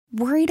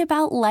Worried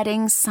about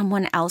letting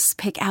someone else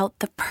pick out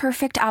the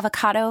perfect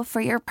avocado for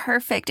your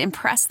perfect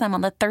impress them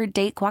on the third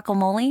date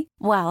guacamole?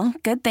 Well,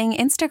 good thing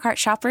Instacart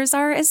shoppers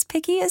are as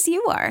picky as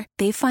you are.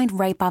 They find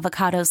ripe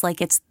avocados like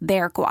it's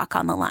their guac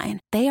on the line.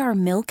 They are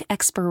milk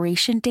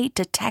expiration date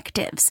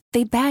detectives.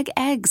 They bag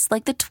eggs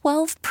like the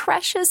 12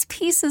 precious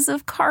pieces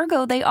of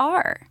cargo they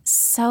are.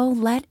 So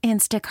let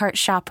Instacart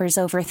shoppers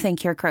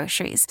overthink your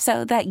groceries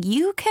so that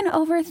you can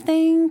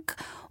overthink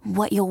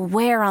what you'll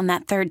wear on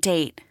that third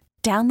date.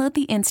 Download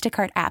the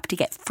Instacart app to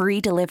get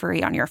free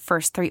delivery on your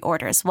first 3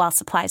 orders while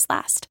supplies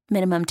last.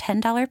 Minimum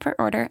 $10 per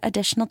order.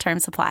 Additional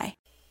terms apply.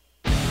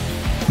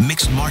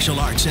 Mixed martial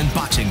arts and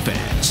boxing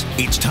fans,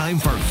 it's time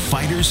for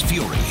Fighter's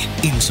Fury,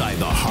 inside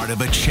the heart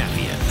of a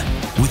champion.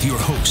 With your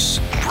hosts,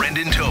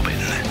 Brendan Tobin,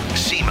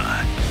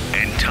 Seema,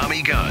 and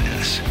Tommy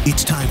Guns.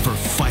 It's time for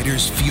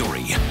Fighter's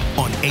Fury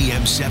on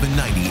AM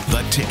 790,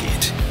 The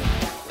Ticket.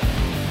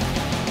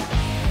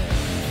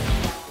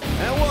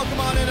 And welcome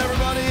on in,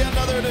 everybody.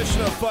 Another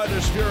edition of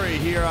Fighter's Fury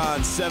here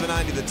on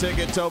 790 The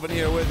Ticket. Tobin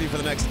here with you for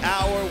the next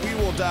hour. We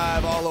will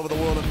dive all over the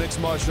world of mixed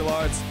martial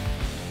arts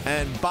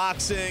and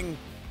boxing.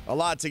 A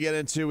lot to get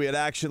into. We had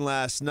action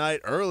last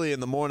night, early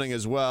in the morning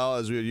as well,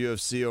 as we had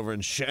UFC over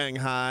in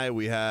Shanghai.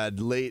 We had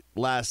late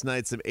last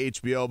night some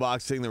HBO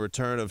boxing, the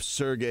return of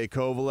Sergey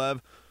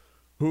Kovalev,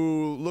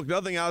 who looked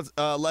nothing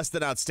less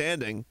than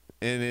outstanding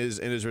in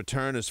his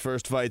return, his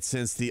first fight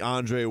since the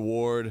Andre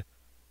Ward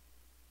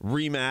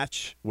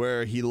rematch,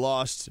 where he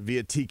lost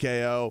via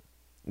TKO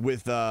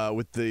with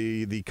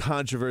the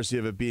controversy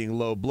of it being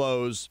low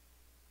blows,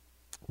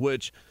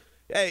 which,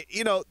 hey,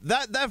 you know,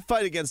 that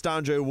fight against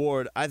Andre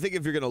Ward, I think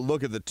if you're going to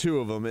look at the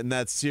two of them in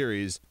that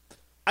series,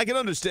 I can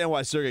understand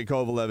why Sergey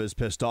Kovalev is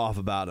pissed off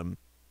about him,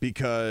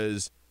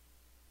 because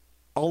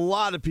a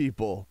lot of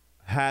people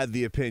had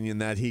the opinion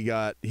that he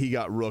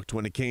got rooked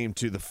when it came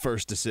to the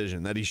first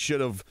decision, that he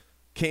should have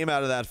came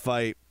out of that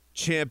fight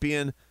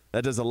champion.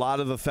 That does a lot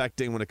of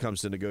affecting when it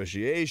comes to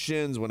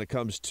negotiations, when it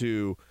comes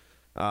to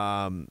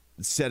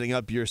setting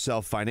up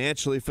yourself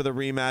financially for the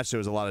rematch. There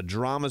was a lot of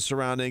drama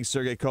surrounding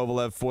Sergey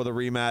Kovalev for the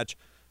rematch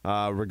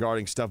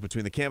regarding stuff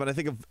between the camp. And I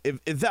think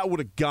if that would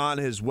have gone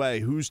his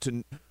way, who's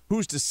to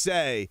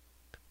say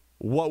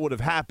what would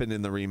have happened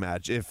in the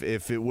rematch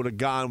if it would have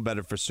gone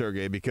better for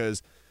Sergey,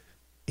 because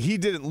he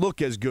didn't look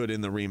as good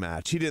in the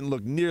rematch. He didn't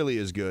look nearly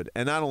as good.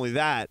 And not only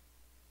that,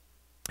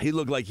 he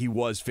looked like he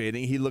was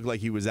fading. He looked like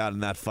he was out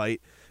in that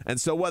fight. And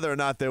so whether or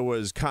not there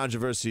was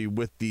controversy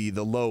with the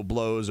low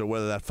blows or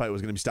whether that fight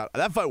was going to be stopped,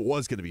 that fight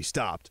was going to be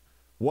stopped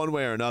one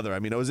way or another. I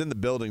mean, I was in the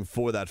building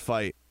for that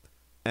fight,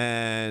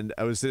 and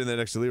I was sitting there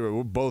next to Leroy.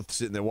 We're both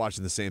sitting there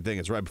watching the same thing.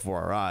 It's right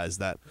before our eyes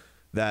that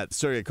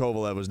Sergey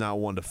Kovalev was not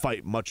one to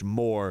fight much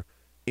more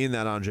in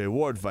that Andre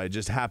Ward fight. It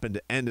just happened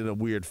to end in a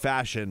weird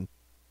fashion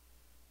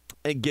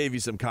and gave you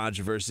some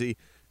controversy,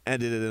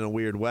 ended it in a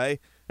weird way.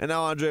 And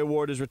now Andre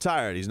Ward is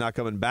retired. He's not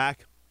coming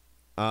back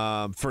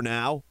for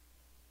now.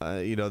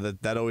 You know,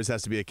 that always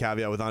has to be a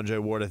caveat with Andre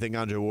Ward. I think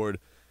Andre Ward,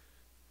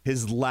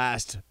 his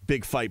last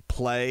big fight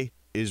play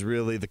is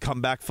really the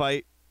comeback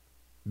fight,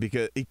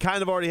 because he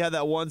kind of already had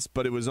that once,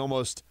 but it was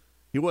almost,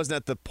 he wasn't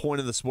at the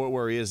point in the sport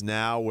where he is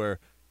now, where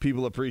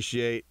people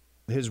appreciate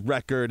his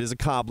record, his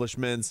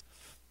accomplishments,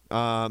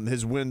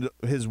 his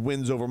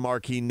wins over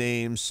marquee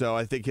names. So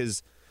I think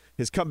his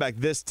comeback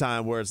this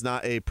time, where it's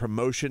not a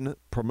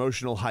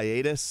promotional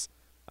hiatus,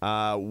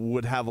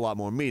 would have a lot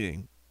more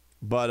meaning.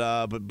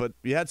 But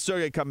you had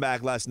Sergey come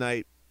back last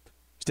night.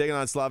 He's taking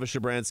on Slava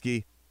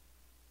Shabransky,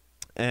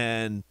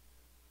 and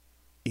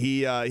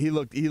he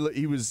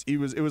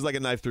was like a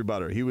knife through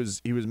butter. He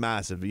was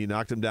massive. He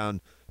knocked him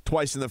down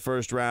twice in the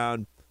first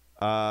round.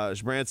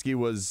 Shabransky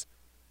was,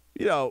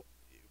 you know,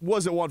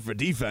 wasn't one for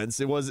defense.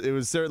 It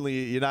was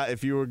certainly, you know,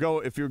 if you were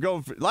going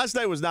for, last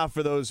night was not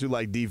for those who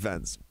like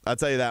defense. I'll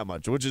tell you that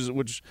much. Which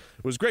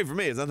was great for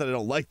me. It's not that I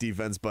don't like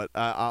defense, but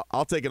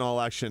I'll take an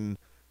all action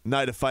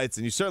night of fights,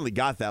 and you certainly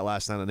got that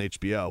last night on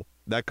HBO.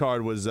 That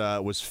card was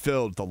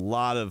filled with a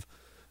lot of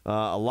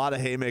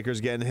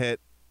haymakers getting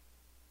hit.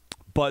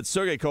 But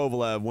Sergey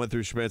Kovalev went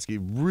through Shabransky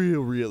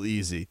real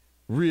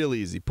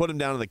easy. Put him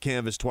down on the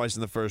canvas twice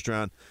in the first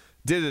round.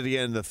 Did it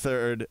again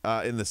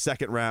in the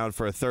second round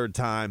for a third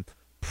time.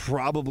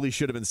 Probably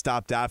should have been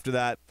stopped after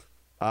that.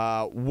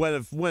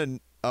 When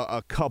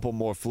a couple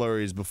more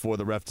flurries before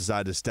the ref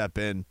decided to step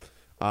in.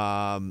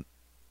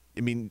 I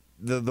mean,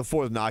 the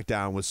fourth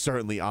knockdown was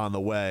certainly on the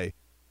way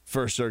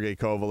for Sergey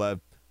Kovalev.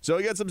 So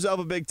he gets himself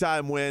a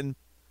big-time win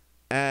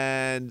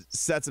and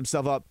sets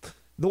himself up.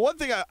 The one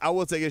thing I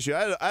will take issue,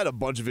 I had a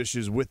bunch of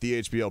issues with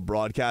the HBO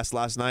broadcast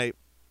last night,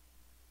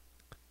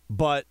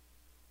 but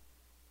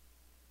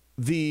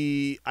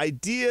the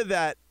idea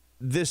that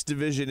this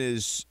division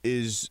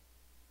is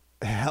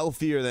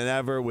healthier than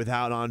ever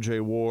without Andre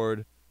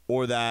Ward,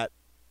 or that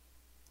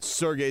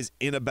Sergey's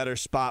in a better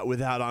spot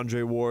without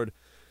Andre Ward,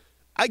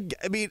 I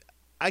mean,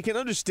 I can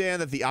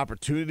understand that the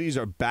opportunities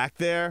are back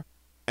there,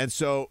 and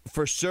so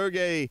for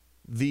Sergey,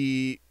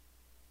 the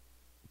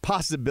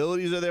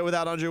possibilities are there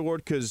without Andre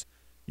Ward, because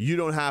you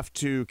don't have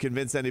to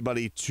convince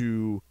anybody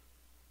to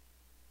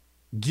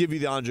give you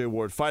the Andre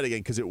Ward fight again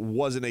because it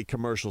wasn't a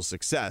commercial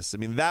success. I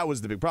mean, that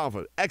was the big problem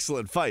for it.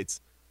 Excellent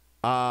fights.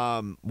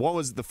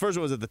 The first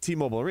one was at the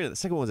T-Mobile Arena. The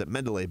second one was at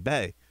Mandalay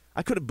Bay.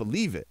 I couldn't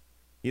believe it.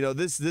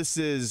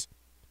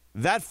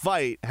 That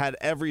fight had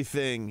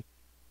everything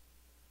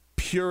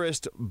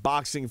purist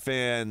boxing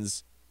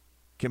fans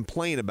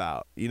complain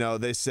about.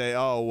 They say,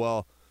 oh,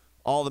 well,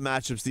 all the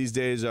matchups these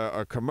days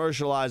are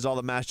commercialized. All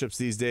the matchups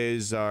these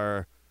days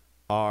are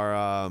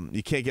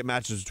you can't get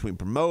matchups between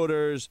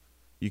promoters.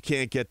 You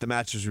can't get the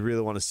matchups you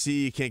really want to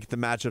see. You can't get the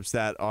matchups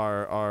that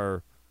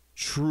are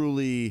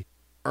truly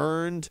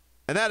earned.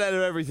 And that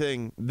added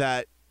everything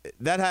that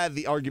had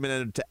the argument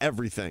added to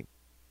everything.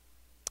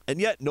 And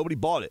yet, nobody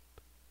bought it.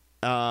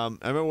 I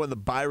remember when the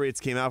buy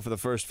rates came out for the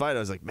first fight, I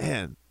was like,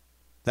 man,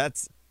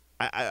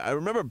 I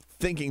remember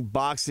thinking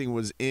boxing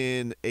was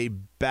in a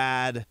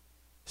bad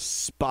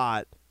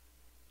spot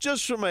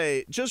just from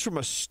a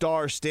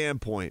star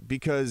standpoint,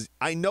 because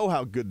I know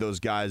how good those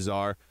guys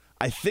are.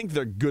 I think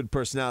they're good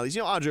personalities.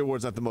 Andre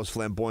Ward's not the most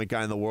flamboyant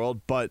guy in the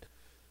world, but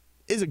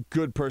is a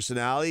good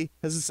personality,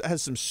 has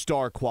some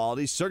star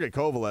qualities. Sergey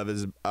Kovalev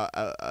is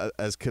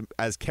as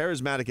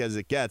charismatic as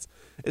it gets,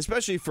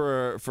 especially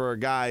for a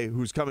guy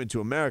who's coming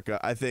to America.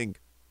 I think,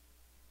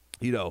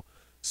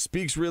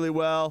 speaks really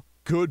well,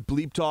 good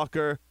bleep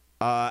talker,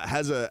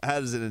 has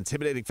an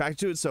intimidating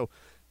factor to it. So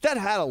that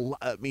had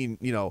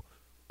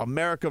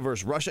America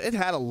versus Russia, it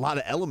had a lot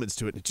of elements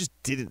to it. It just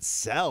didn't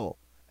sell.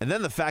 And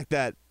then the fact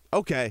that,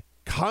 okay,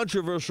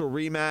 controversial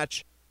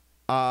rematch.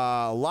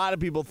 A lot of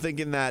people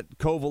thinking that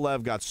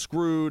Kovalev got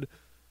screwed.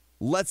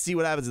 Let's see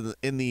what happens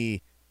in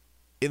the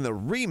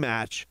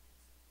rematch,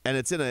 and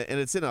it's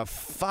in a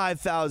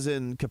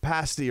 5,000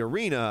 capacity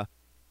arena,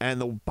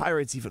 and the buy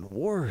rate's even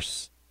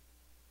worse.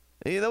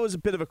 And that was a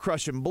bit of a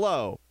crushing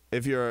blow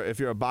if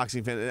you're a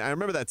boxing fan. And I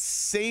remember that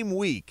same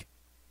week,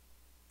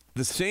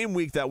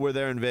 that we're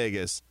there in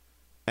Vegas,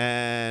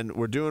 and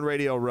we're doing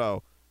Radio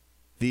Row,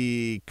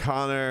 the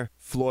Conor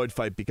Floyd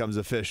fight becomes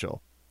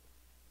official,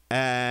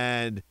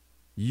 and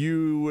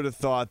you would have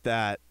thought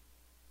that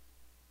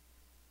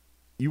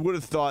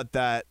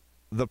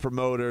the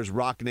promoters,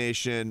 Rock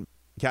Nation,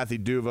 Kathy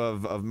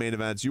Duva of Main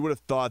Events, you would have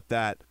thought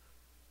that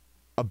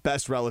a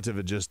best relative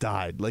had just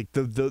died. Like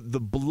the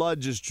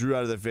blood just drew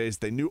out of their face.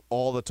 They knew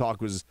all the talk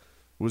was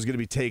going to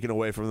be taken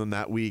away from them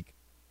that week.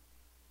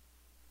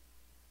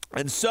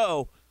 And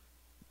so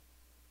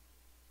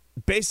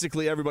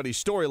basically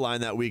everybody's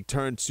storyline that week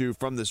turned to,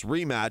 from this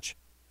rematch,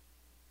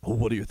 well,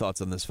 what are your thoughts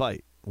on this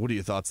fight? What are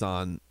your thoughts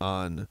on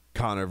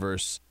Conor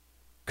versus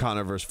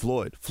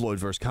Floyd? Floyd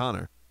versus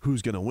Conor?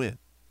 Who's going to win?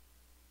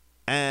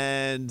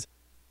 And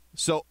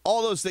so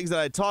all those things that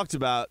I talked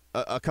about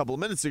a couple of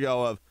minutes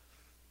ago of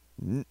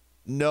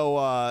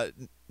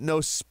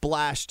no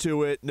splash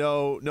to it,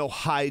 no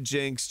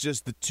hijinks,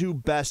 just the two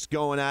best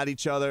going at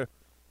each other.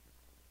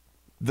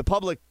 The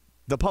public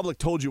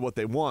told you what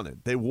they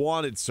wanted. They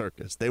wanted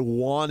circus. They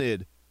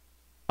wanted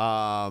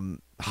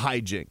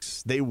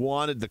hijinks. They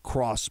wanted the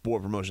cross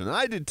sport promotion, and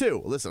I did too.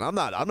 Listen, I'm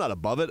not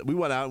above it. We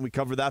went out and we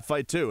covered that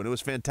fight too, and it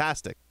was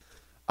fantastic.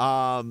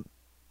 But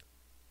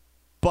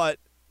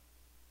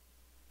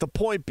the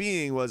point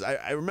being was,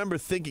 I remember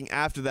thinking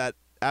after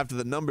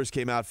the numbers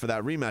came out for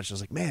that rematch, I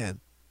was like, man,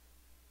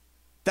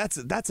 that's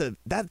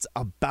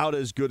about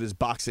as good as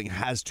boxing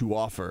has to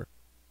offer,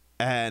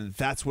 and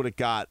that's what it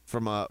got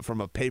from a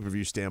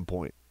pay-per-view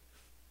standpoint.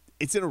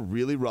 It's in a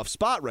really rough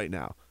spot right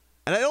now.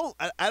 And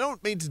I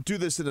don't mean to do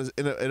this in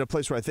a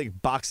place where I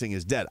think boxing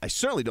is dead. I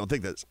certainly don't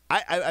think this.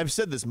 I've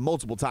said this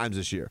multiple times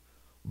this year.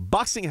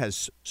 Boxing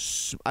has,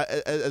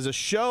 as a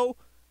show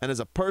and as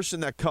a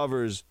person that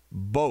covers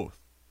both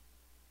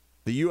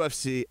the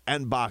UFC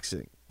and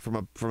boxing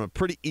from a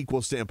pretty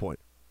equal standpoint,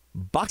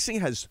 boxing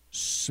has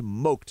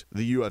smoked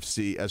the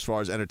UFC as far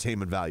as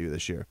entertainment value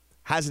this year.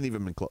 Hasn't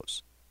even been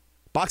close.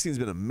 Boxing has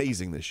been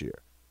amazing this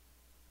year,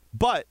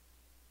 but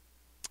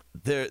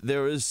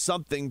there is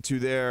something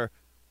to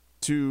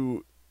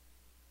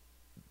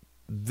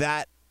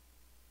that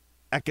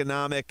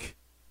economic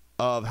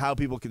of how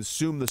people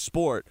consume the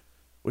sport,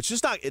 which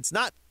is it's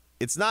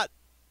not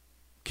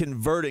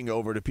converting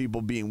over to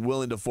people being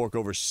willing to fork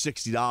over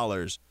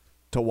 $60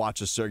 to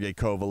watch a Sergey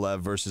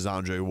Kovalev versus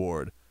Andre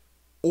Ward.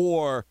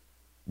 Or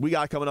we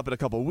got coming up in a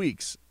couple of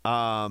weeks,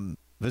 Vasily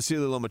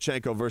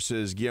Lomachenko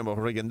versus Guillermo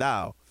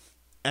Rigondeaux.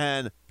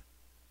 And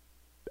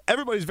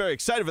everybody's very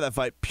excited for that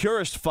fight.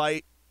 Purest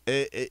fight.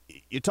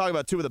 You're talking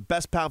about two of the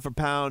best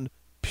pound-for-pound,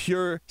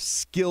 pure,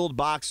 skilled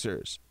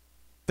boxers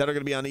that are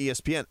going to be on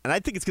ESPN. And I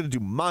think it's going to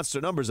do monster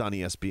numbers on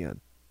ESPN.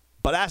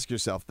 But ask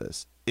yourself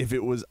this. If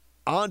it was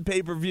on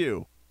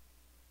pay-per-view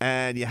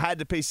and you had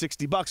to pay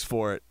 $60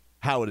 for it,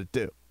 how would it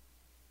do?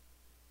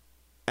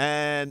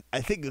 And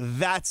I think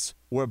that's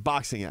where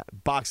boxing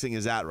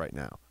is at right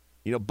now.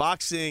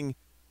 Boxing,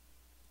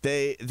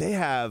 they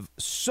have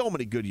so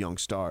many good young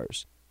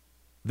stars.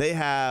 They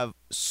have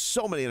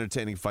so many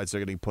entertaining fights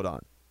they're getting put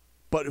on.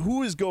 But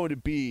who is going to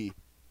be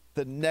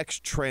the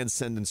next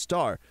transcendent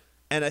star?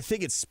 And I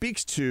think it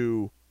speaks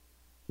to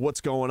what's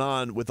going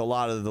on with a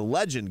lot of the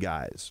legend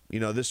guys.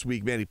 This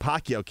week Manny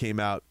Pacquiao came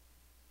out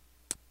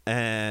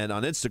and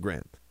on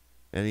Instagram,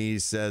 and he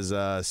says,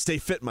 "Stay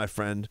fit, my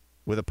friend,"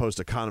 with a post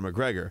of Conor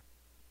McGregor.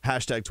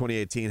 Hashtag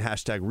 2018,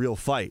 hashtag real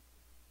fight.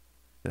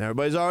 And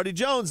everybody's already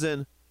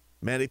jonesing.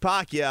 Manny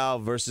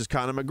Pacquiao versus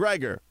Conor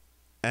McGregor.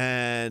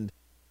 And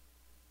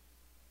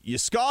you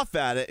scoff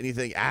at it and you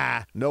think,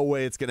 no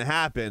way it's going to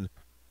happen.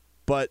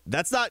 But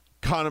that's not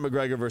Conor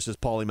McGregor versus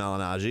Paulie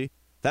Malignaggi.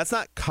 That's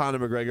not Conor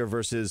McGregor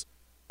versus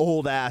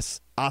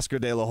old-ass Oscar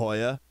De La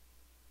Hoya,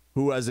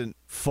 who hasn't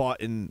fought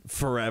in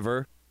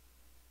forever.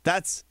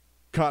 That's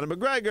Conor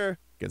McGregor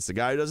against the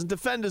guy who doesn't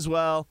defend as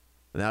well.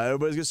 Now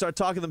everybody's going to start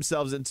talking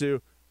themselves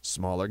into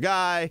smaller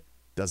guy,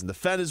 doesn't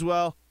defend as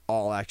well,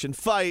 all-action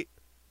fight.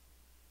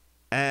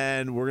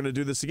 And we're going to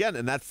do this again.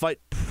 And that fight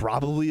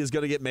probably is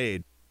going to get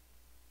made.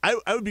 I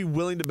would be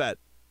willing to bet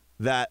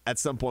that at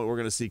some point we're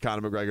going to see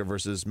Conor McGregor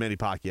versus Manny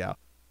Pacquiao.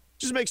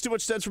 Just makes too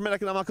much sense from an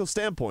economical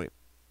standpoint.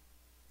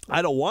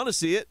 I don't want to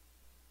see it,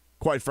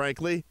 quite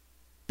frankly,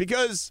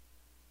 because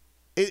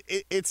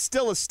it's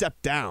still a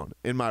step down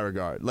in my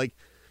regard. Like,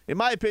 in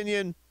my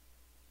opinion,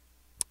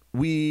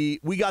 we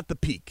got the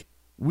peak.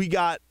 We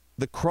got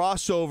the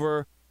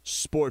crossover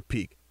sport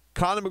peak.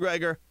 Conor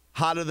McGregor,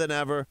 hotter than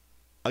ever,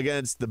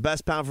 against the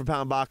best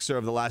pound-for-pound boxer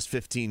of the last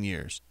 15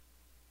 years.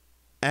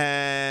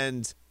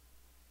 And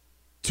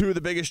two of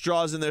the biggest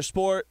draws in their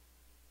sport,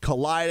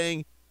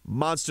 colliding,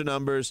 monster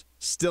numbers,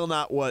 still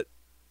not what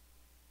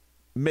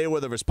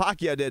Mayweather versus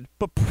Pacquiao did,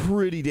 but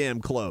pretty damn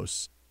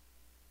close.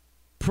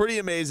 Pretty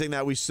amazing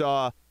that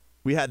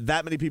we had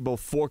that many people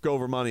fork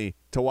over money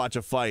to watch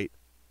a fight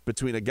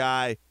between a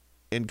guy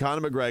in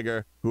Conor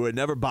McGregor who had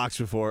never boxed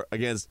before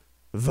against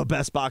the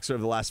best boxer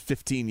of the last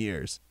 15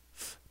 years.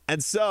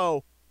 And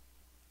so,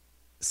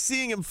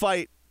 seeing him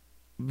fight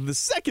the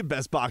second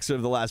best boxer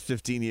of the last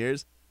 15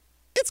 years,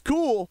 it's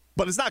cool,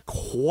 but it's not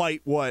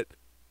quite what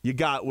you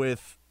got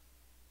with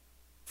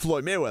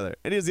Floyd Mayweather.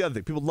 And here's the other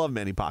thing. People love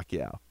Manny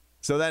Pacquiao.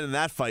 So then in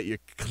that fight, you're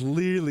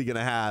clearly going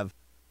to have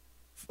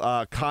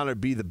Conor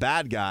be the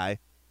bad guy.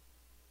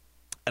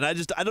 And I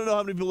don't know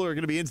how many people are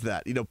going to be into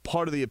that.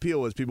 Part of the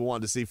appeal was people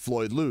wanted to see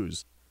Floyd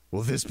lose.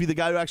 Will this be the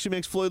guy who actually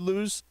makes Floyd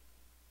lose?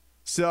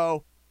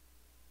 So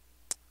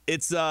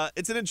it's an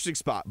interesting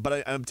spot.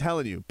 But I'm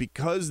telling you,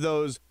 because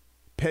those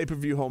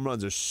pay-per-view home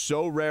runs are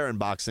so rare in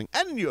boxing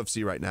and in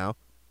UFC right now,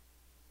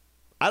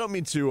 I don't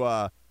mean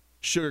to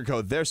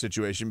sugarcoat their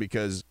situation,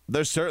 because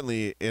they're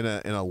certainly in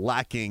a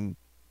lacking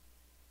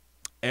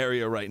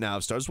area right now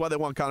of stars. That's why they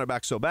want Conor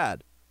back so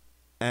bad.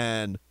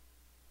 And,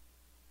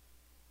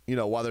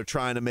 while they're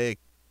trying to make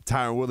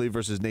Tyron Woodley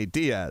versus Nate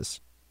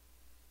Diaz,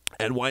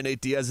 and why Nate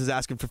Diaz is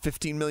asking for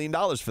 $15 million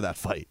for that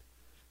fight.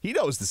 He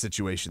knows the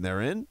situation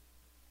they're in.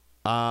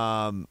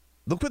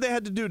 Look what they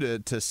had to do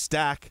to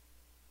stack.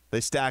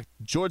 They stacked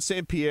George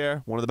St.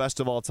 Pierre, one of the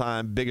best of all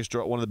time,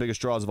 one of the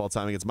biggest draws of all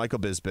time, against Michael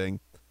Bisping.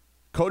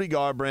 Cody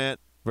Garbrandt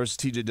versus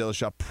TJ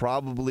Dillashaw,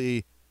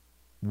 probably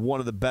one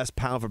of the best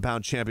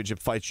pound-for-pound championship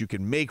fights you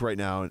can make right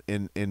now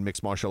in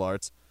mixed martial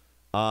arts.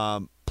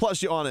 Plus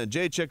Joanna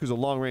Jędrzejczyk, who's a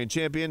long-range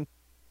champion,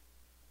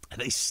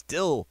 and they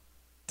still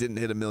didn't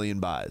hit 1 million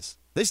buys.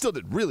 They still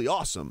did really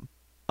awesome,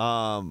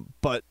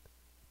 but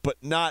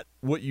not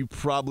what you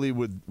probably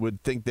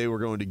would think they were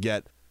going to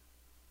get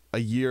a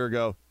year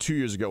ago, 2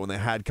 years ago, when they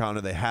had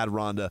Conor, they had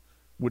Ronda,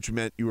 which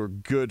meant you were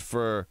good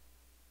for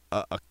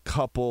a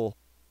couple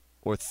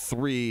or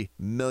 3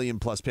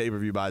 million-plus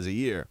pay-per-view buys a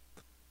year.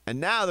 And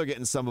now they're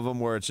getting some of them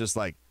where it's just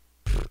like,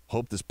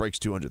 hope this breaks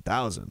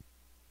 200,000.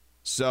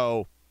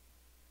 So,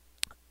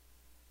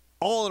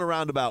 all in a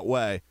roundabout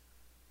way,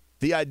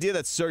 the idea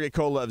that Sergey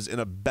Kovalev's in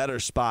a better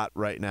spot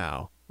right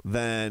now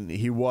than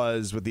he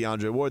was with the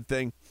Andre Ward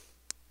thing,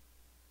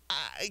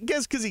 I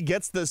guess because he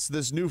gets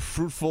this new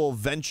fruitful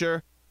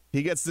venture,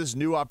 he gets this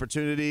new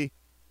opportunity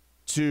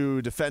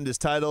to defend his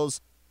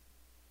titles,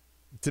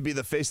 to be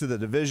the face of the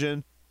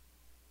division.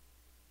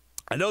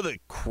 I know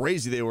that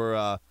crazy they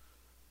were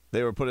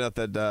putting out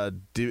that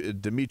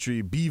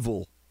Dimitri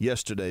Bivol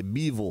yesterday.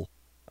 Bivol.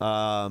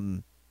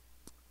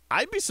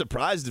 I'd be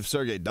surprised if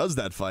Sergey does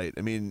that fight.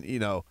 I mean,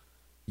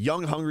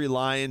 young, hungry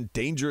lion,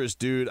 dangerous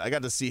dude. I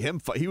got to see him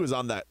fight. He was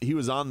on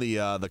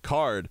the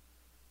card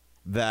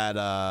that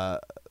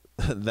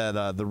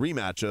the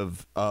rematch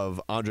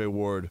of Andre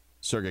Ward,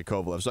 Sergey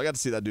Kovalev. So I got to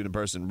see that dude in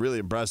person. Really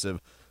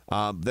impressive.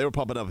 They were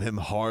pumping up him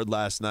hard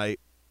last night.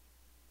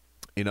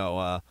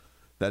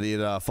 That he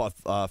had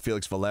fought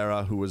Felix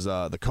Valera, who was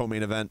the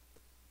co-main event,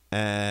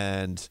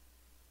 and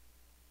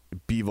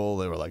Bivol.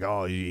 They were like,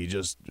 oh, he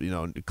just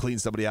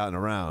cleaned somebody out in a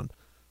round.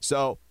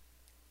 So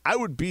I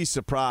would be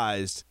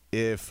surprised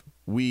if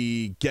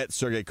we get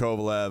Sergey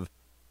Kovalev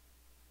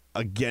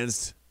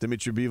against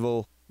Dimitri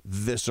Bivol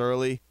this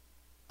early.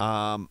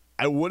 I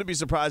wouldn't be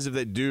surprised if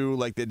they do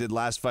like they did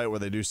last fight, where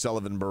they do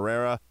Sullivan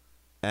Barrera,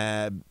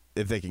 and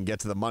if they can get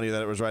to the money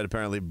that it was right.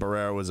 Apparently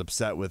Barrera was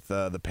upset with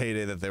the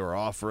payday that they were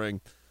offering.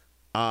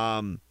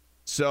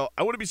 So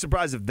I wouldn't be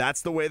surprised if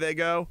that's the way they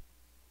go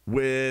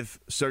with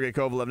Sergey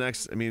Kovalev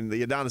next. I mean,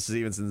 the Adonis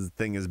Stevenson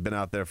thing has been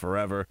out there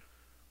forever.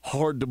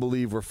 hard to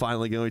believe we're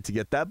finally going to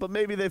get that, but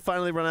maybe they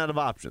finally run out of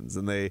options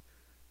and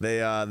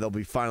they'll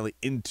be finally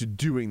into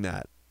doing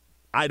that.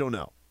 I don't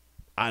know.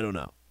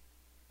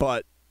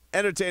 But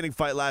entertaining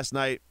fight last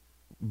night.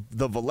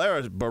 The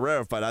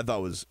Valera-Barrera fight I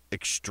thought was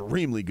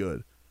extremely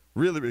good.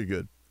 Really, really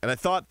good. And I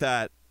thought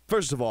that,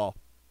 first of all,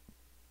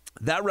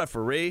 that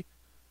referee,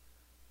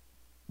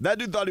 that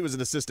dude thought he was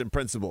an assistant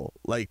principal,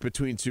 like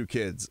between two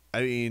kids.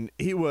 I mean,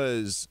 it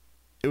was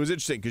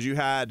interesting because you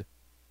had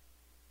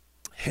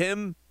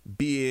him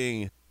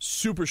being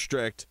super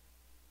strict,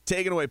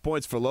 taking away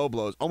points for low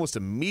blows almost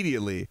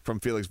immediately from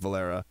Felix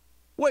Valera.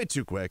 Way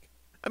too quick.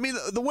 I mean,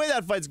 the way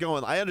that fight's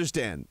going, I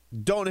understand.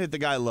 Don't hit the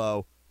guy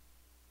low.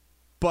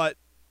 But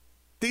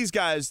these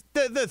guys,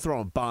 they're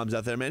throwing bombs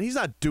out there, man. He's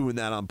not doing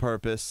that on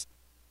purpose.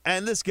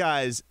 And this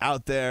guy's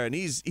out there, and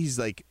he's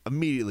like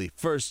immediately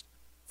first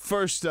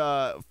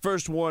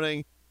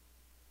warning.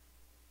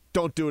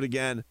 Don't do it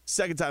again.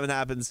 Second time it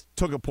happens,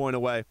 took a point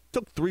away.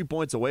 Took 3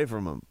 points away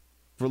from him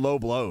for low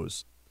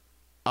blows.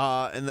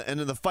 And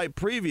in the fight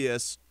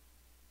previous,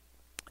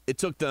 it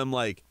took them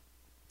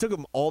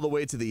all the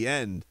way to the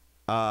end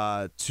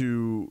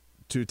to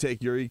take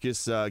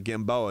Eurykis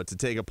Gamboa to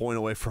take a point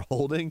away for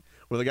holding,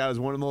 where the guy was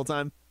winning the whole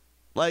time.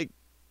 Like,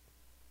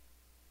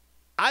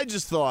 I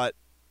just thought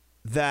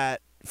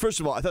that, first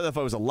of all, I thought that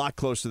fight was a lot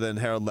closer than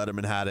Harold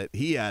Lederman had it.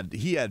 He had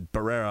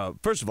Barrera,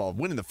 first of all,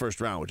 winning the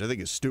first round, which I think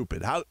is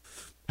stupid. How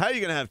are you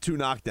going to have two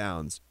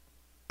knockdowns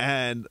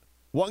and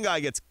one guy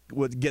gets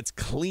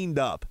cleaned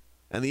up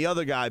and the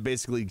other guy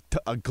basically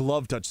a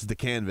glove touches the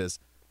canvas,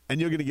 and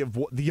you're going to give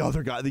the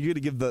other guy, you're going to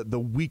give the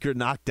weaker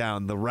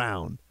knockdown the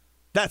round?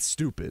 That's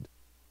stupid.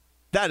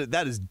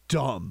 That is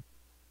dumb.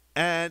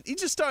 And it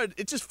just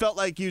felt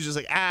like he was just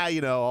like,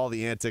 all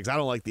the antics. I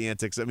don't like the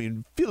antics. I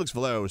mean, Felix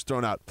Valera was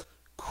throwing out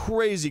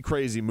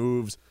crazy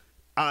moves.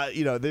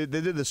 They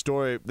did the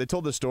story. They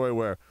told the story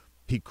where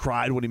he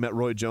cried when he met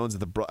Roy Jones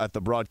at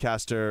the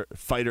broadcaster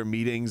fighter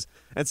meetings.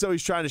 And so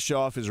he's trying to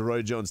show off his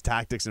Roy Jones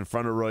tactics in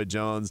front of Roy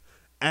Jones.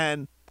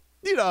 And,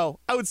 I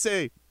would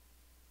say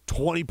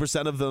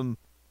 20% of them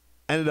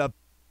ended up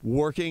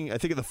working. I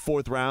think in the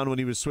fourth round when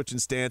he was switching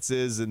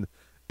stances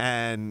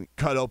and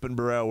cut open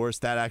Barrera worse,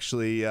 that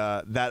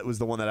was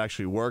the one that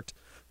actually worked.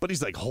 But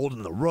he's like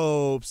holding the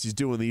ropes. He's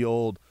doing the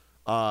old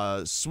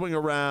swing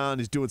around.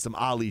 He's doing some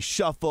Ali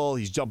shuffle.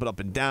 He's jumping up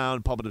and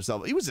down, pumping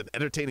himself. He was an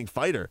entertaining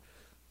fighter.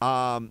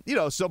 So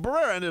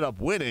Barrera ended up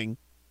winning.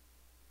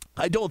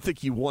 I don't think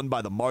he won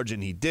by the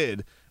margin he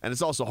did, and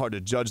it's also hard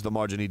to judge the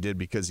margin he did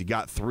because he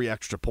got 3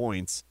 extra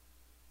points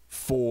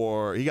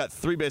he got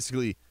three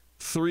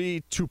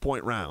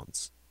 2-point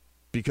rounds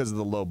because of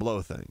the low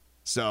blow thing.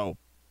 So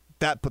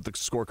that put the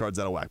scorecards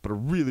out of whack, but a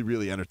really,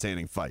 really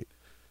entertaining fight.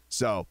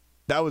 So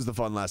that was the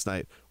fun last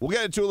night. We'll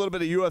get into a little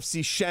bit of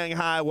UFC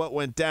Shanghai, what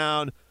went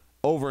down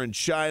over in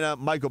China.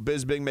 Michael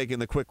Bisping making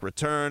the quick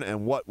return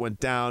and what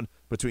went down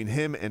between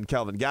him and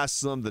Kelvin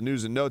Gastelum, the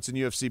news and notes in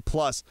UFC.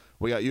 Plus,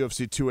 we got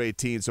UFC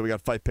 218, so we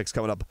got fight picks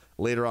coming up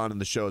later on in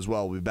the show as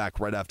well. We'll be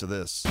back right after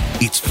this.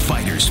 It's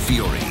Fighters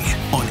Fury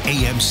on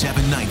AM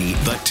 790,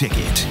 The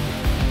Ticket.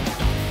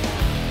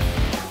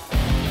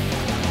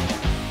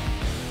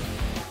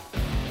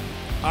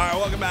 All right,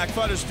 welcome back.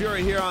 Fighters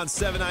Fury here on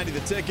 790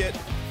 The Ticket.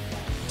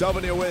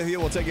 Tobin here with you.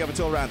 We'll take you up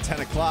until around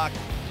 10 o'clock.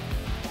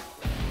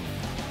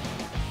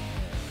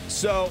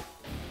 So,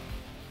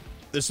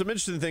 there's some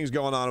interesting things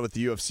going on with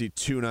the UFC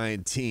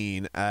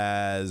 219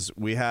 as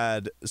we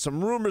had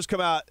some rumors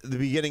come out at the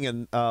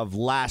beginning of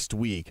last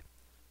week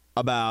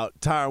about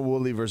Tyron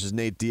Woodley versus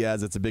Nate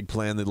Diaz. It's a big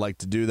plan. They'd like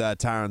to do that.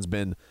 Tyron's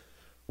been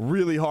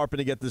really harping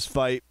to get this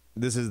fight.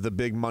 This is the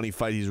big money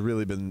fight he's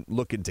really been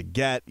looking to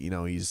get.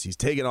 He's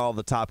taken all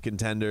the top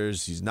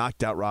contenders. He's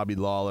knocked out Robbie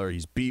Lawler.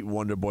 He's beat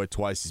Wonderboy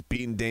twice. He's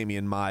beaten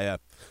Damian Maia.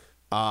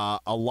 A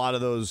lot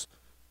of those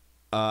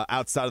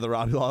outside of the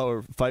Robbie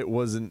Lawler fight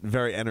wasn't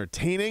very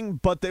entertaining,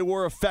 but they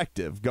were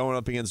effective going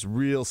up against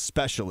real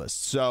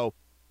specialists. So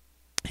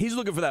he's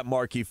looking for that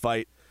marquee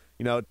fight.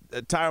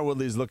 Tyron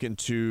Woodley's looking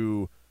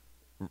to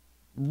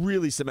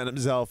really cement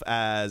himself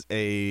as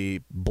a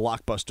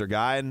blockbuster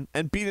guy,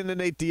 and beating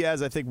Nate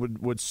Diaz I think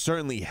would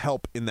certainly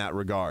help in that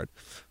regard.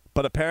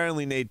 But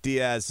apparently Nate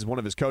Diaz, one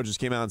of his coaches,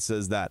 came out and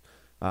says that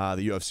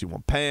the UFC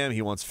won't pay him.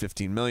 He wants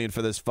 $15 million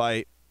for this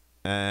fight,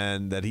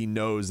 and that he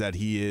knows that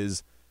he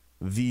is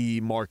the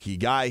marquee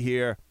guy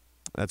here.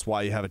 That's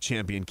why you have a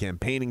champion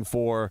campaigning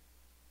for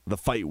the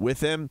fight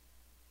with him.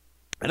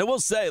 And I will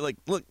say, look,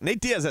 Nate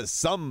Diaz has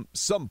some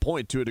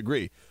point to a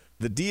degree.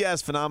 The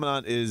Diaz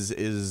phenomenon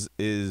is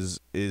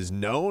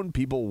known.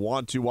 People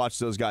want to watch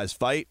those guys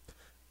fight.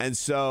 And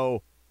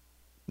so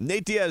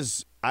Nate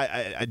Diaz,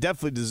 I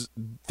definitely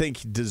think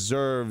he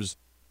deserves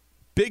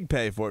big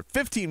pay for it.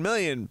 $15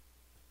 million.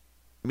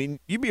 I mean,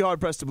 you'd be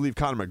hard-pressed to believe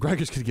Conor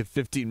McGregor's going to get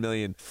 $15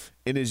 million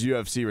in his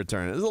UFC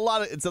return.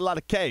 It's a lot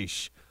of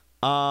cash.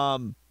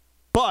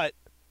 But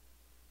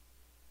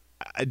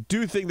I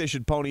do think they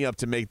should pony up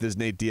to make this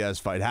Nate Diaz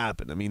fight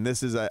happen. I mean,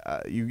 this is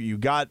you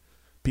got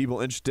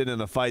people interested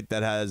in a fight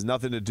that has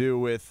nothing to do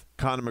with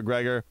Conor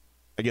McGregor,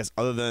 I guess,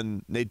 other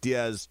than Nate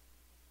Diaz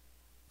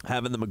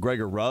having the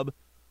McGregor rub.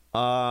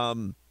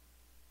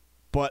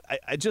 But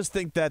I just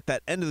think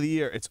that end of the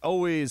year, it's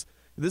always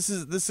this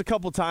is a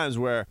couple times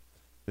where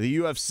the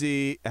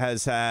UFC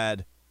has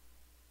had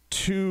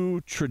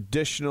two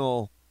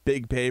traditional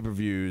big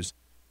pay-per-views,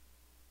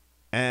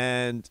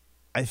 and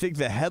I think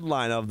the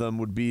headline of them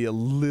would be a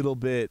little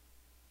bit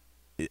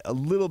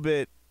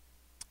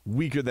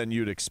weaker than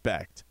you'd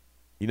expect.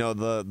 You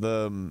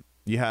know,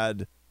 you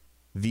had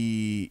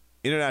the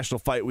International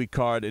Fight Week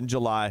card in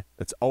July.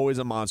 That's always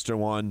a monster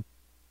one,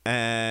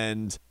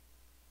 and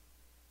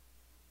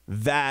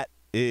that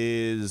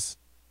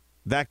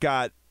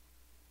got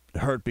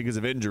hurt because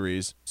of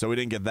injuries, so we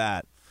didn't get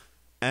that.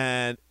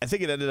 And I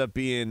think it ended up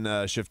being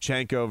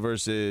Shevchenko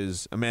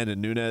versus Amanda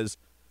Nunes.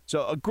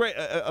 So a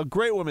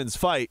great women's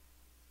fight,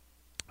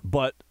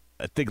 but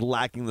I think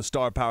lacking the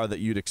star power that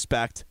you'd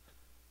expect.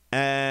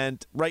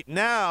 And right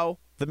now,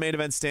 the main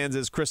event stands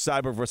as Chris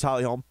Cyborg versus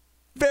Holly Holm.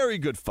 Very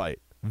good fight,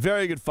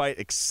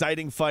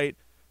 exciting fight.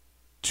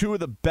 Two of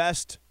the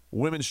best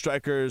women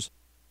strikers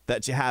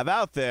that you have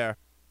out there,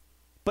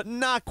 but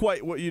not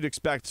quite what you'd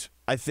expect,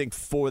 I think,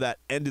 for that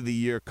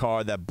end-of-the-year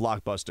card, that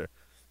blockbuster.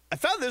 I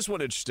found this one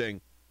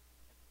interesting.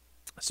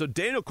 So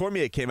Daniel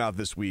Cormier came out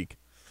this week,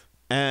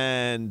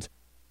 and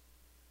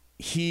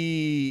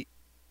he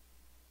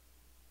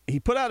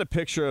put out a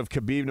picture of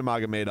Khabib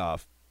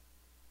Nurmagomedov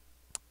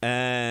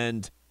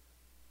and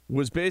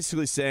was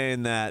basically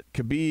saying that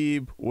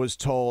Khabib was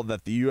told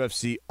that the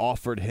UFC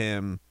offered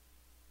him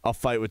a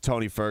fight with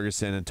Tony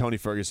Ferguson, and Tony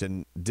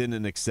Ferguson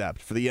didn't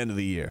accept for the end of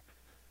the year.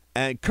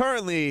 And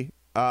currently,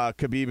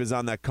 Khabib is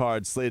on that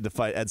card slated to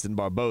fight Edson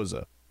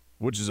Barboza,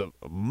 which is a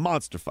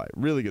monster fight,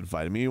 really good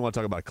fight. I mean, you want to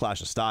talk about a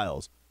clash of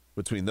styles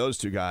between those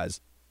two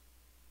guys.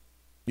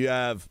 You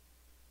have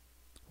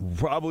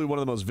probably one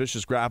of the most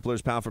vicious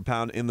grapplers, pound for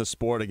pound, in the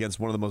sport against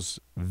one of the most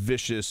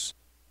vicious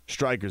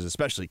strikers,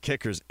 especially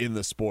kickers, in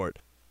the sport.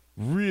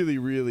 Really,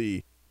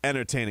 really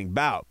entertaining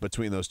bout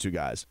between those two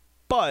guys.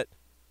 But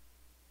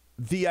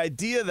the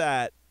idea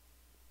that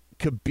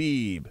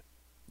Khabib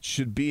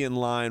should be in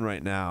line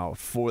right now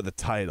for the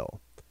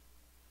title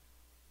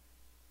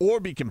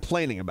or be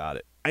complaining about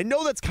it. I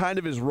know that's kind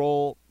of his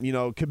role. You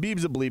know,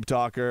 Khabib's a bleep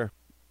talker,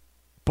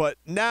 but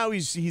now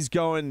he's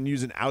going and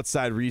using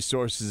outside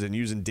resources and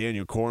using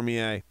Daniel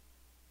Cormier.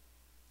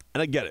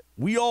 And I get it.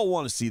 We all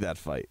want to see that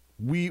fight.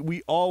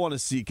 We all want to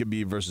see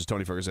Khabib versus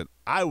Tony Ferguson.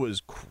 I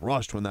was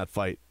crushed when that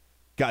fight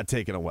got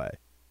taken away.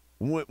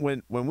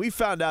 When we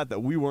found out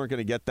that we weren't going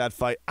to get that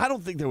fight, I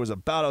don't think there was a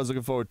bout I was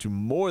looking forward to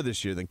more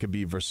this year than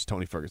Khabib versus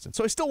Tony Ferguson.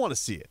 So I still want to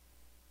see it.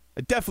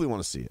 I definitely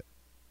want to see it.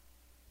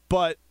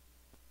 But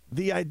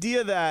the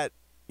idea that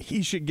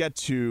he should get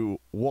to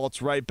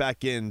waltz right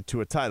back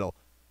into a title,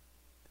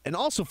 and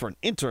also for an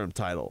interim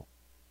title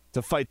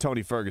to fight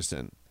Tony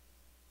Ferguson,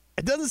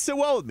 it doesn't sit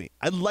well with me.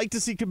 I'd like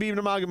to see Khabib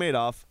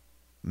Nurmagomedov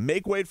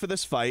make weight for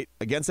this fight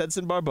against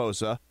Edson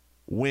Barboza,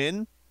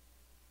 win,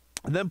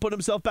 and then put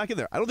himself back in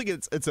there. I don't think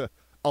it's a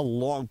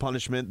long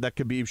punishment that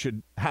Khabib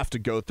should have to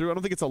go through. I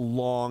don't think it's a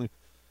long,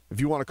 if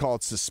you want to call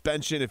it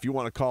suspension, if you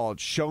want to call it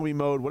show me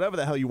mode, whatever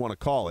the hell you want to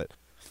call it.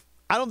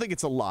 I don't think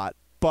it's a lot,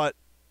 but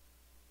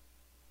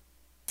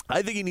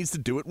I think he needs to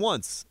do it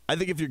once. I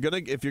think if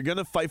you're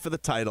gonna fight for the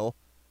title,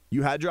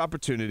 you had your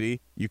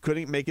opportunity, you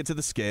couldn't make it to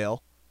the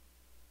scale.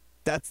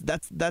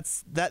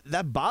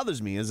 That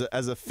bothers me as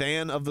a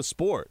fan of the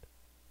sport.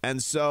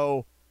 And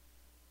so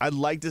I'd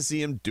like to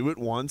see him do it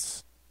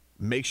once.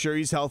 Make sure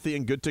he's healthy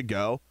and good to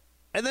go.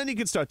 And then you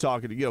can start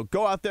talking.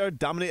 Go out there,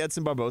 dominate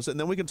Edson Barboza, and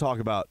then we can talk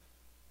about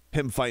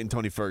him fighting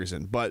Tony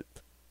Ferguson. But,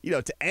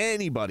 to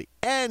anybody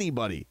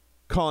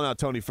calling out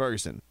Tony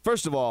Ferguson,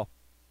 first of all,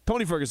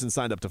 Tony Ferguson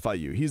signed up to fight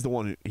you. He's the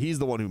one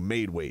who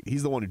made weight.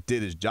 He's the one who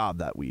did his job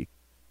that week.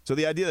 So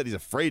the idea that he's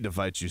afraid to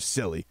fight you is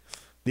silly.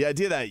 The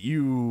idea that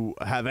you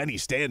have any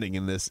standing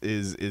in this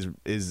is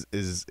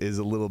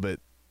a little bit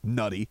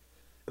nutty.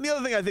 And the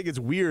other thing I think is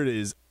weird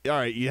is, all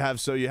right, you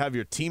have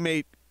your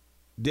teammate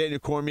Daniel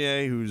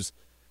Cormier, who's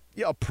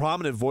a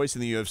prominent voice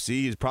in the UFC.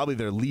 He's probably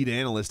their lead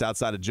analyst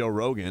outside of Joe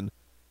Rogan.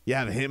 You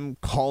have him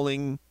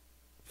calling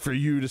for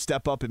you to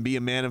step up and be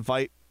a man and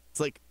fight.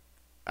 It's like,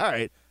 all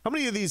right, how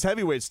many of these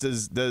heavyweights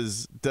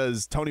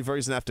does Tony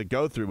Ferguson have to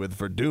go through with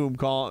for Doom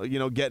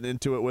getting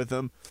into it with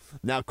him?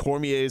 Now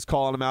Cormier is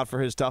calling him out for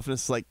his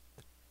toughness. It's like,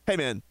 hey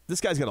man, this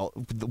guy's got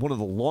one of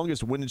the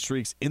longest winning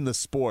streaks in the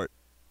sport.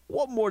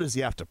 What more does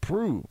he have to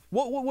prove?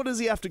 What does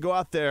he have to go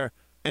out there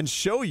and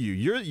show you?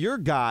 Your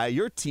guy,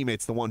 your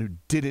teammate's the one who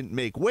didn't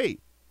make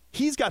weight.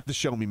 He's got the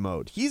show me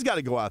mode. He's got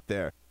to go out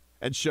there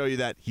and show you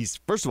that he's,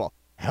 first of all,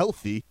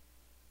 healthy.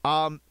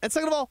 And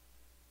second of all,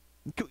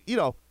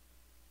 Khabib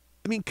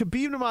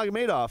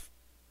Nurmagomedov,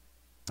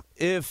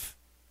 if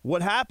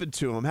what happened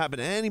to him happened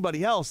to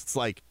anybody else, it's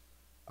like,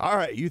 all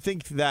right, you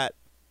think that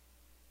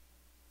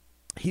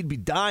he'd be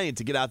dying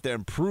to get out there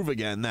and prove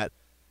again that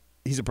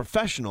he's a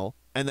professional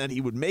and that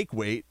he would make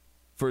weight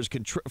for his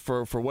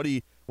for what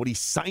he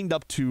signed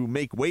up to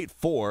make weight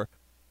for.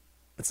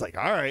 It's like,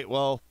 all right,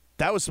 well,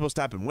 that was supposed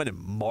to happen when, in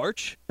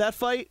March, that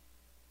fight?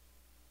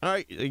 all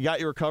right, you got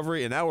your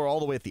recovery, and now we're all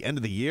the way at the end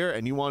of the year,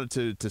 and you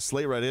wanted to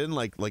slate right in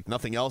like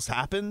nothing else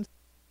happened?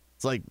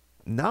 It's like,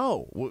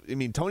 no. I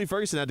mean, Tony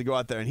Ferguson had to go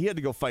out there, and he had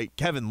to go fight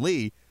Kevin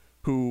Lee,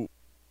 who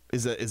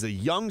is a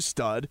young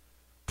stud,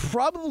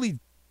 probably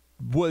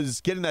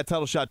was getting that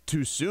title shot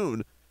too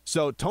soon.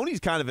 So Tony's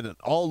kind of in an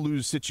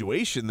all-lose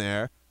situation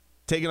there,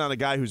 taking on a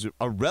guy who's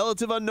a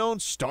relative unknown,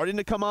 starting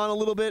to come on a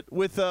little bit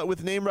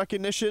with name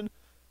recognition.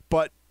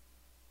 But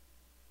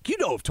you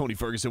know, if Tony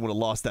Ferguson would have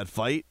lost that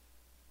fight,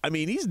 I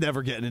mean, he's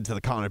never getting into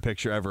the Conor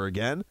picture ever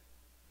again.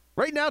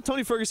 Right now,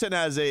 Tony Ferguson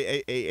has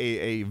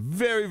a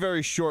very,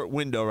 very short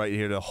window right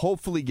here to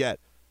hopefully get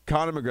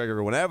Conor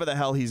McGregor, whenever the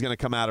hell he's going to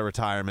come out of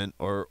retirement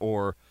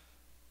or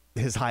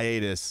his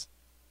hiatus,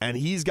 and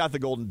he's got the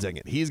golden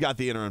ticket. He's got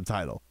the interim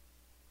title.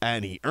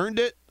 And he earned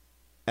it,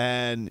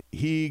 and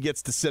he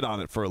gets to sit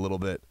on it for a little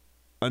bit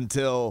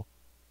until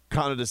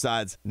Conor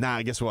decides,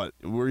 nah, guess what?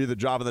 We're either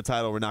dropping the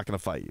title or we're not going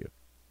to fight you.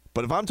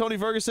 But if I'm Tony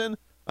Ferguson,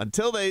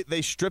 until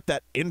they strip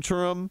that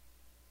interim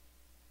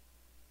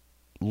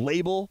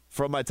label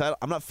from my title,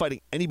 I'm not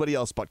fighting anybody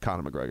else but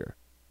Conor McGregor.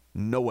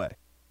 No way.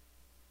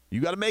 You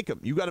got to make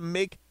him. You got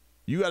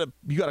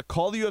to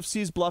call the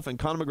UFC's bluff and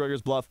Conor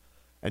McGregor's bluff,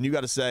 and you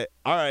got to say,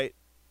 all right,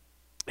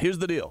 here's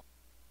the deal.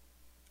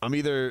 I'm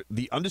either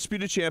the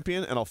undisputed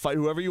champion, and I'll fight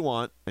whoever you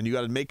want, and you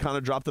got to make Conor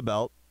drop the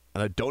belt,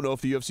 and I don't know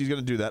if the UFC is going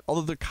to do that,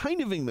 although they're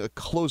kind of in a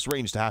close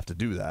range to have to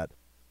do that,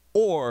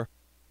 or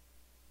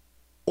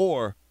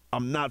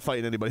I'm not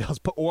fighting anybody else,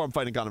 or I'm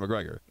fighting Conor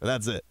McGregor.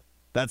 That's it.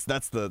 That's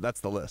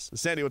the list.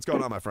 Sandy, what's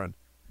going on, my friend?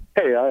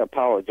 Hey, I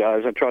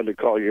apologize. I tried to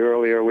call you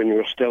earlier when you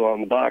were still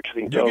on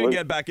boxing. You can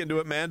get back into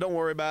it, man. Don't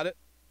worry about it.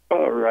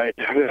 All right.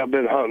 I've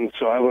been hunting,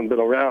 so I haven't been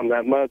around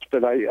that much,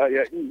 but I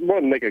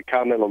wanted to make a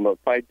comment on the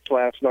fights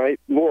last night,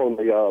 more on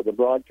the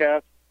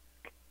broadcast.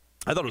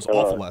 I thought it was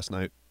awful last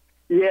night.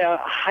 Yeah,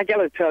 I got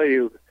to tell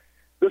you,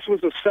 this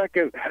was the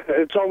second.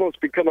 It's almost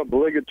become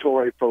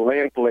obligatory for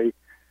Lampley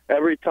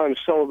every time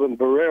Sullivan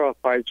Barrera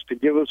fights to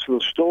give us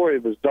the story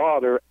of his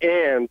daughter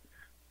and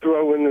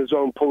throw in his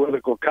own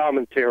political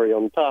commentary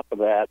on top of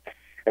that.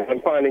 And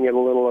I'm finding it a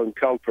little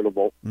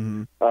uncomfortable.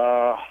 Mm-hmm.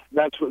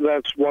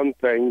 That's one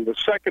thing. The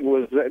second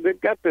was that they've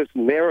got this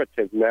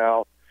narrative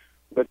now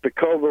with the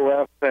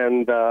Kovalev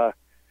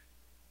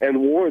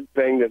and Ward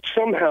thing that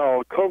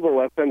somehow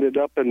Kovalev ended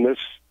up in this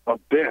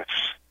abyss.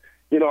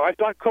 You know, I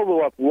thought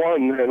Kovalev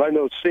won, and I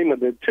know Seema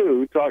did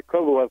too. Thought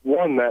Kovalev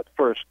won that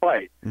first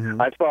fight. Mm-hmm.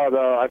 I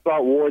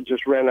thought Ward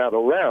just ran out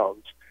of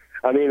rounds.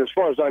 I mean, as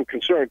far as I'm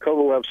concerned,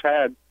 Kovalev's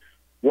had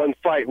one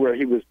fight where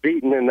he was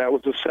beaten, and that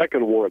was the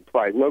second Ward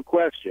fight, no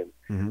question.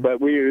 Mm-hmm. But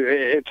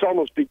it's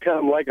almost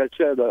become, like I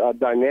said, a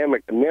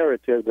dynamic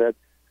narrative that,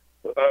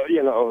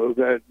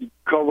 that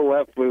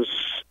Kovalev was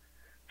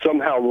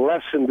somehow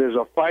lessened as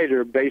a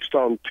fighter based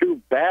on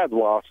two bad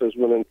losses,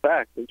 when in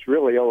fact it's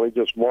really only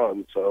just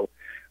one. So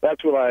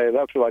that's what I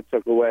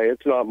took away.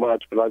 It's not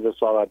much, but I just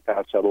thought I'd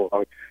pass that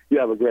along. You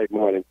have a great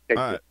morning. All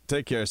right,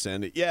 take care,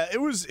 Sandy. Yeah, it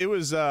was. You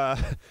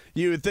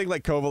would think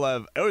like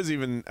Kovalev. I was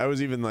even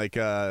like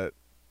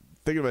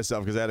thinking to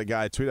myself, because I had a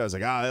guy tweet. I was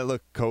like,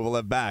 look,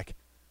 Kovalev back,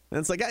 and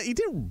it's like he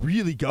didn't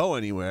really go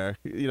anywhere.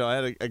 You know, I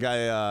had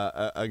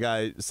a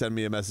guy send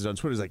me a message on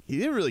Twitter. He's like, he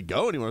didn't really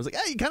go anywhere. I was like,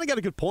 you kind of got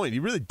a good point. He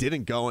really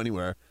didn't go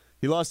anywhere.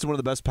 He lost to one of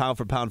the best pound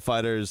for pound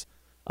fighters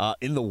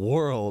in the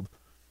world.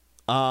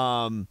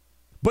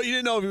 But you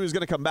didn't know if he was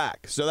going to come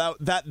back. So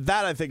that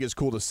I think is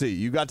cool to see.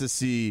 You got to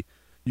see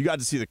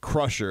the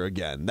Crusher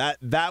again.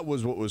 That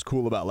was what was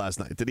cool about last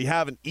night. Did he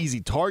have an easy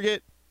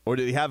target, or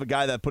did he have a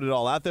guy that put it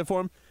all out there for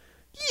him?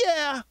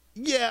 Yeah.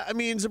 I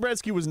mean,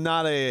 Zabretsky was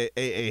not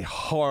a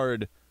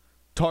hard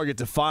target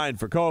to find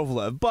for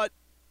Kovalev, but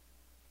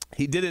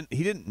he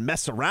didn't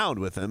mess around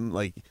with him.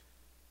 Like,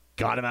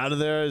 got him out of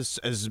there as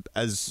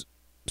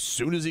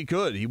soon as he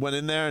could. He went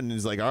in there and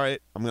he's like, all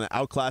right, I'm going to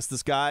outclass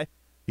this guy.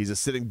 He's a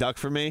sitting duck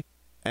for me.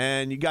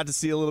 And you got to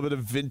see a little bit of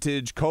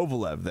vintage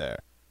Kovalev there.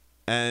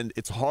 And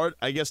it's hard,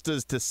 I guess,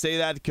 to say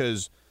that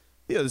because,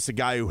 this is a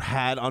guy who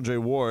had Andre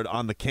Ward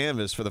on the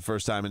canvas for the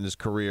first time in his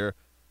career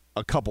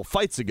a couple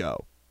fights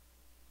ago.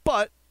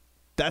 But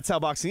that's how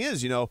boxing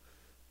is,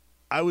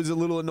 I was a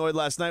little annoyed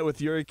last night with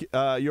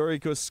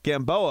Yuriorkis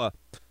Gamboa.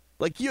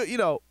 Like,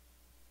 HBO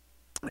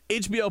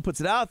puts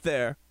it out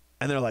there,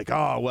 and they're like,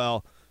 oh,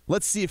 well,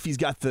 let's see if he's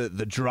got the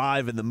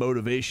drive and the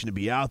motivation to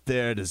be out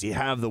there. Does he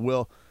have the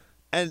will?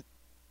 And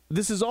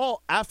this is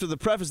all after the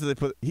preface that they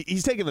put.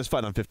 He's taking this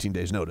fight on 15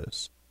 days'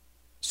 notice.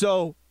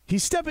 So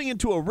he's stepping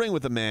into a ring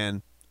with a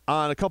man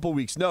on a couple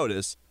weeks'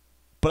 notice,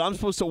 but I'm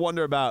supposed to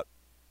wonder about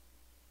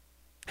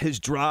his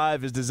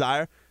drive, his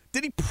desire.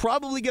 Did he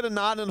probably get a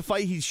nod in a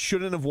fight he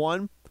shouldn't have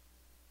won?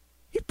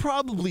 He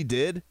probably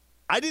did.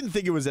 I didn't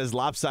think it was as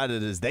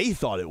lopsided as they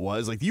thought it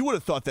was. Like, you would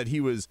have thought that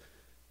he was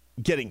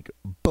getting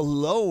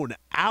blown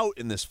out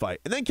in this fight.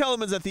 And then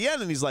Kellerman's at the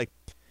end, and he's like,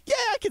 yeah,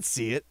 I could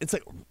see it. It's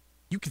like,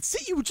 you could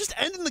see you were just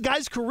ending the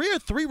guy's career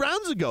 3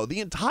 rounds ago. The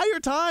entire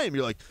time,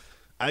 you're like,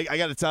 I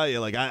got to tell you,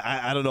 like,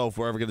 I don't know if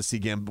we're ever going to see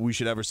we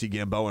should ever see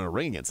Gamboa in a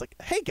ring again. It's like,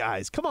 hey,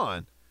 guys, come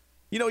on.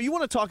 You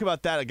want to talk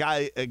about that,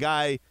 a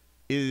guy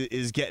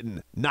is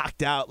getting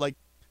knocked out. Like,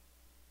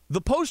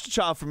 the poster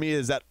child for me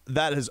is that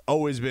has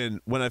always been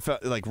when I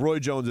felt like Roy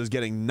Jones is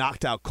getting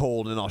knocked out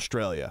cold in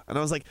Australia. And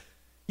I was like,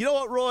 you know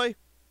what, Roy?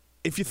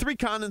 If you're 3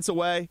 continents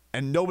away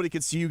and nobody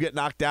can see you get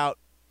knocked out,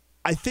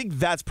 I think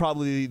that's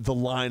probably the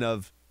line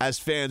of, as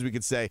fans, we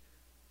could say,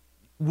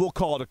 we'll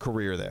call it a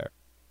career there.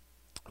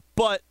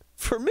 But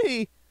for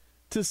me,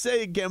 to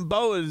say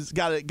Gamboa's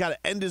got to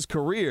end his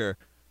career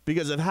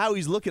because of how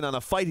he's looking on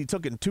a fight he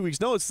took in 2 weeks'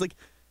 notice, it's like,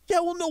 yeah,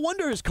 well, no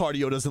wonder his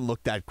cardio doesn't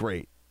look that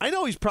great. I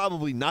know he's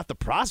probably not the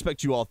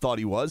prospect you all thought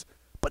he was,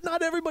 but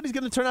not everybody's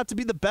going to turn out to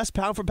be the best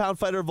pound-for-pound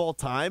fighter of all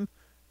time.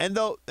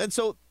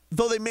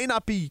 Though they may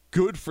not be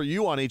good for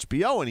you on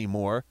HBO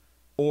anymore,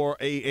 or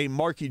a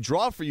marquee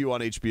draw for you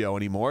on HBO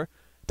anymore,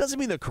 doesn't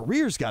mean their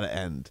career's got to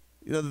end.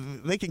 You know,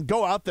 they can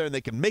go out there and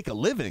they can make a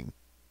living,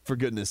 for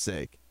goodness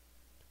sake.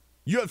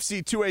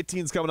 UFC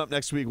 218 is coming up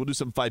next week. We'll do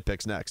some fight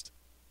picks next.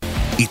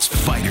 It's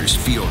Fighters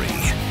Fury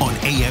on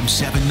AM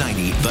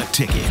 790, The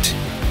Ticket.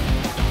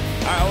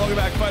 All right, welcome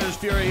back. Fighters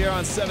Fury here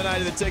on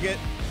 790 The Ticket.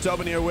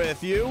 Tobin here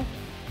with you.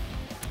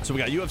 So we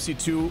got UFC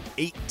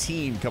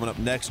 218 coming up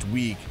next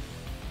week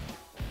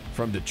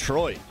from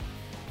Detroit.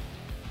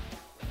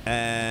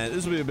 And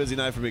this will be a busy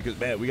night for me because,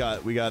 man, we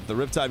got the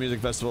Riptide Music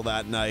Festival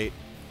that night.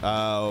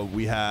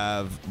 We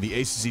have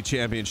the ACC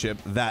Championship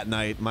that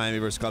night, Miami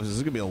versus Clemson. This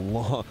is going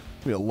to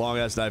be a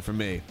long-ass night for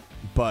me.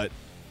 But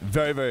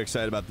very, very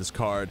excited about this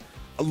card.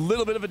 A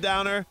little bit of a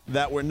downer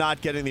that we're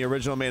not getting the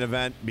original main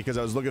event because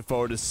I was looking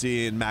forward to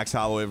seeing Max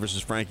Holloway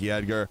versus Frankie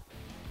Edgar.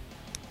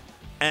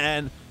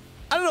 And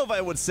I don't know if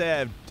I would say I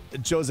have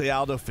Jose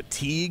Aldo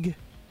fatigue.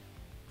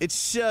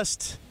 It's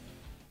just,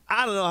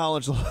 I don't know how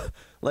much,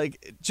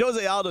 like,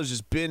 Jose Aldo's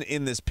just been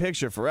in this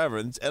picture forever.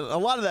 And a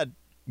lot of that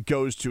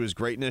goes to his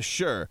greatness,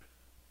 sure.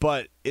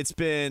 But it's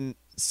been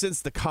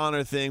since the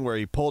Conor thing where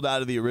he pulled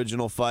out of the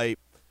original fight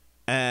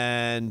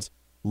and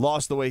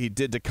lost the way he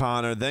did to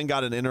Conor, then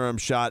got an interim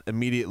shot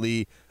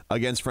immediately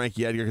against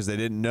Frankie Edgar because they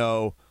didn't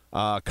know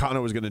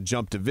Conor was going to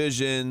jump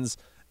divisions.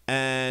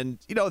 And,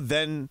 you know,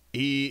 then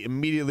he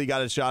immediately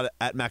got a shot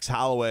at Max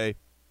Holloway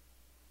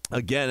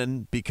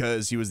again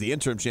because he was the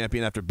interim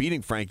champion after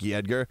beating Frankie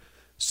Edgar.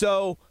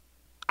 So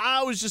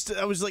I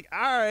was like, all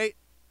right.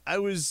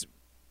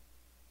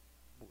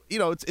 You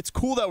know, it's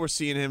cool that we're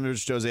seeing him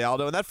versus Jose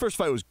Aldo. And that first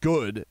fight was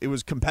good. It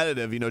was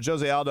competitive. You know,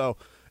 Jose Aldo,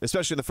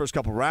 especially in the first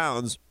couple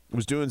rounds,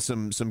 was doing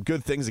some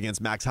good things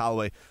against Max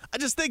Holloway. I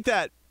just think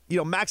that, you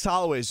know, Max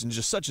Holloway is in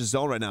just such a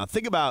zone right now.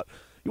 Think about,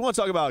 you want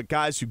to talk about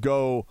guys who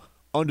go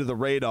under the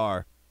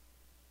radar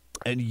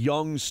and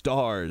young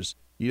stars.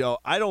 You know,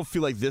 I don't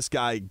feel like this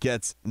guy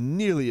gets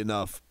nearly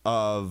enough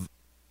of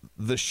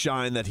the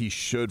shine that he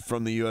should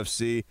from the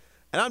UFC.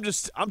 And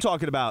I'm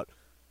talking about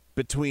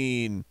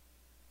between,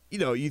 you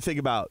know, you think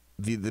about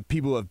the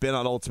people who have been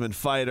on Ultimate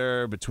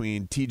Fighter,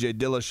 between TJ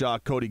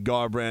Dillashaw, Cody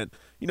Garbrandt.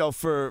 You know,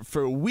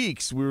 for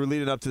weeks we were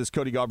leading up to this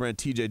Cody Garbrandt,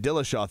 TJ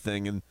Dillashaw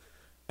thing,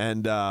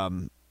 and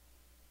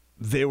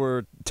they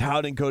were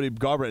touting Cody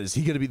Garbrandt. Is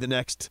he going to be the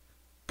next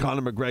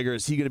Conor McGregor?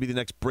 Is he going to be the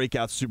next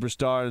breakout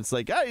superstar? And it's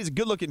like, he's a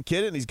good-looking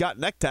kid, and he's got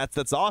neck tats.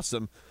 That's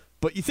awesome.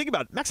 But you think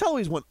about it, Max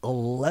Holloway's won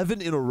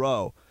 11 in a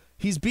row.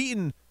 He's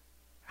beaten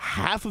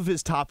half of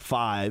his top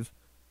 5.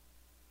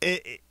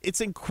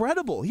 It's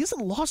incredible. He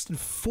hasn't lost in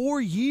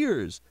 4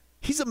 years.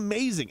 He's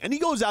amazing, and he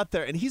goes out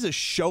there and he's a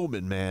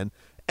showman, man.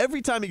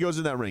 Every time he goes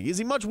in that ring, is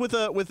he much with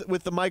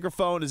the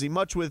microphone? Is he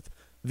much with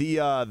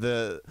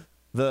the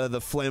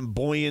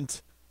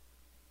flamboyant,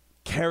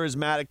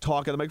 charismatic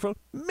talk on the microphone?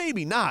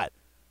 Maybe not.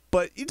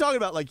 But you're talking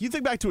about, like, you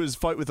think back to his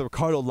fight with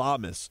Ricardo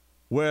Lamas,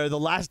 where the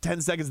last 10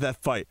 seconds of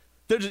that fight,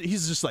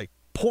 he's just like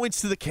points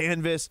to the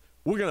canvas.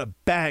 We're gonna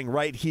bang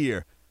right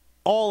here,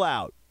 all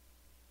out.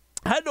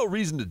 Had no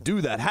reason to do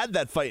that, had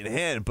that fight in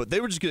hand, but they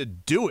were just going to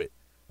do it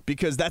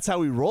because that's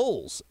how he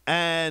rolls.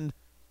 And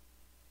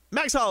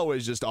Max Holloway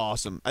is just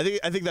awesome. I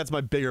think that's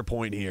my bigger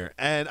point here.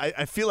 And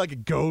I feel like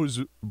it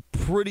goes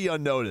pretty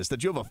unnoticed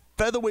that you have a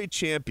featherweight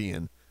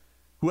champion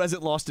who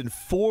hasn't lost in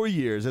 4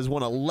 years, has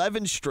won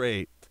 11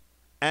 straight,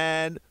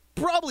 and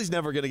probably is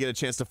never going to get a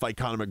chance to fight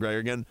Conor McGregor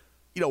again.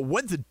 You know,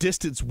 went the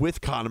distance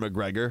with Conor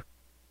McGregor.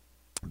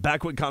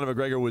 Back when Conor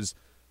McGregor was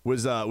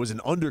an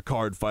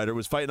undercard fighter,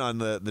 was fighting on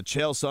the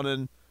Chael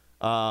Sonnen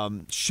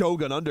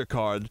Shogun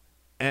undercard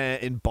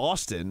in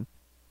Boston,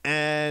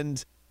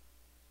 and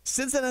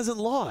since then hasn't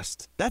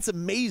lost. That's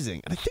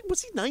amazing. And I think,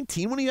 was he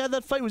 19 when he had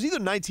that fight? It was either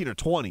 19 or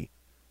 20.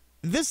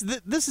 This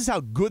is how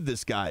good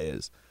this guy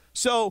is.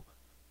 So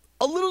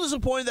a little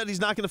disappointed that he's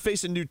not going to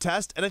face a new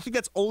test, and I think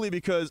that's only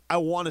because I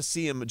want to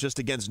see him just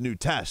against new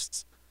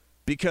tests.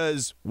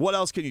 Because what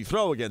else can you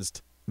throw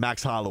against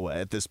Max Holloway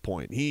at this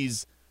point?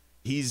 He's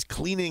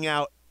cleaning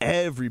out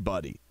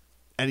everybody,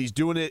 and he's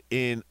doing it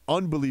in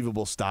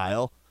unbelievable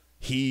style.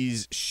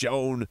 He's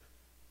shown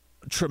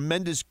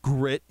tremendous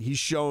grit. He's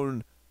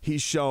shown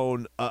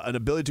an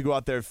ability to go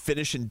out there and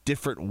finish in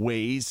different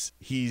ways.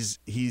 He's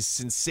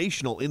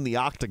sensational in the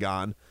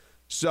octagon.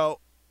 So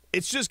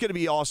it's just going to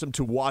be awesome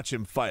to watch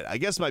him fight. I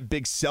guess my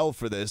big sell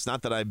for this,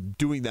 not that I'm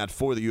doing that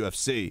for the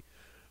UFC,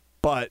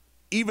 but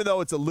even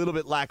though it's a little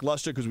bit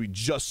lackluster because we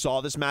just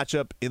saw this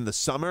matchup in the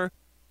summer,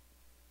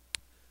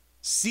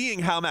 seeing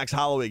how Max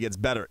Holloway gets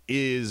better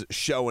is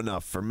show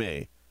enough for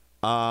me.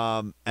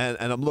 And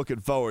I'm looking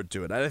forward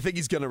to it. And I think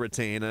he's going to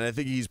retain, and I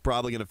think he's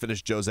probably going to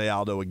finish Jose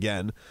Aldo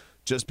again,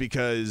 just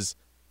because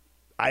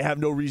I have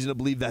no reason to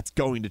believe that's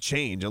going to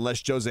change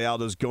unless Jose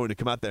Aldo's going to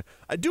come out there.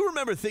 I do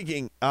remember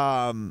thinking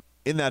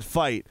in that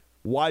fight,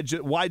 why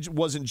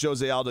wasn't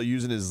Jose Aldo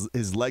using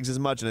his legs as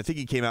much? And I think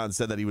he came out and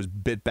said that he was a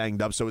bit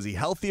banged up. So is he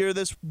healthier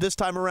this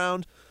time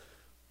around?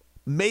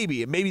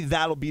 Maybe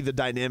that'll be the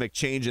dynamic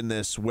change in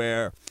this,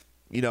 where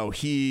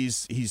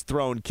he's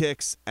throwing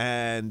kicks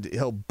and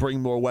he'll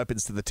bring more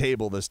weapons to the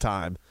table this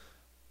time.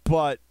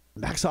 But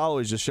Max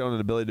Holloway's just shown an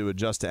ability to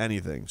adjust to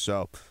anything.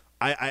 So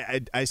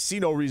I see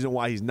no reason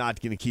why he's not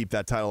going to keep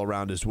that title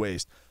around his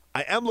waist.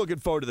 I am looking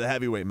forward to the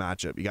heavyweight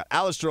matchup. You got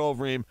Alistair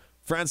Overeem,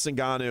 Francis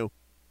Ngannou.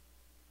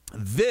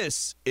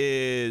 This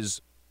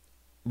is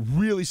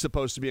really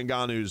supposed to be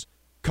Ngannou's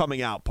coming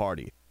out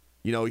party.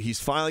 He's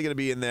finally going to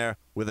be in there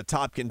with a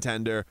top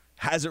contender.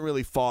 Hasn't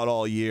really fought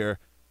all year.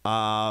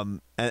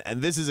 And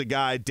this is a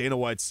guy Dana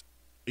White's,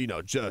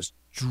 just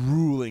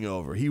drooling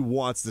over. He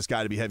wants this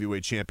guy to be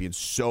heavyweight champion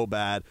so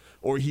bad,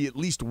 or he at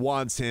least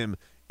wants him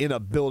in a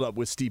build-up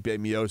with Stipe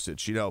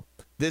Miocic.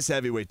 This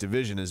heavyweight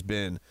division has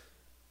been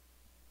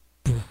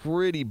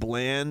pretty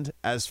bland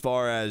as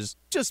far as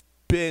just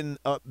been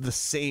the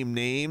same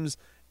names,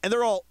 and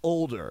they're all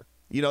older.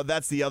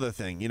 That's the other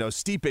thing.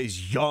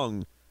 Stipe's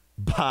young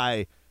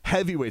by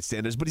heavyweight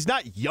standards, but he's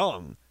not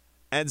young.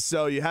 And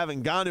so you have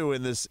Ngannou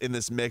in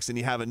this mix, and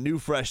you have a new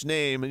fresh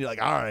name, and you're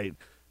like, all right,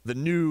 the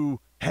new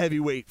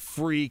heavyweight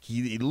freak.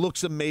 He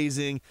looks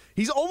amazing.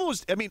 He's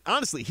almost,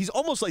 honestly, he's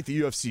almost like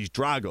the UFC's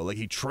Drago. Like,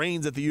 he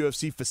trains at the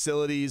UFC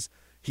facilities.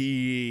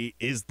 He's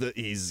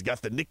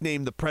got the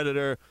nickname The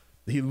Predator.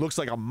 He looks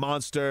like a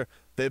monster.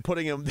 They're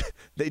putting him.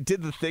 They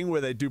did the thing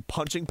where they do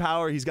punching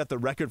power. He's got the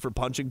record for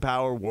punching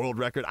power, world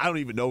record. I don't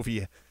even know if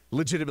he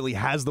legitimately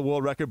has the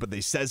world record, but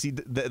they say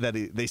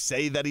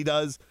that he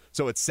does.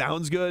 So it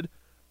sounds good.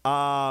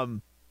 But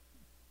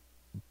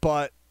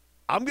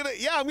I'm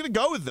gonna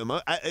go with them.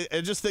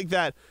 I just think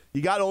that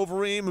you got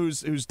Overeem,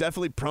 who's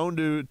definitely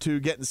prone to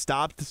getting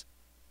stopped.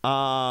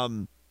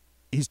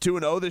 He's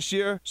 2-0 this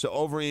year, so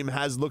Overeem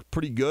has looked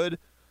pretty good.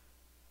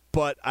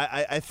 But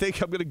I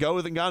think I'm going to go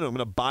with Ngannou. I'm going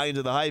to buy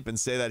into the hype and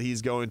say that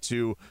he's going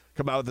to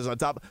come out with this on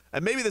top.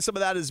 And maybe some of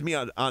that is me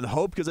on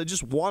hope, because I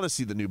just want to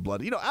see the new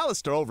blood.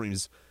 Alistair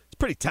Overeem's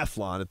pretty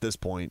Teflon at this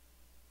point.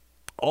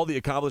 All the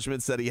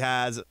accomplishments that he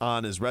has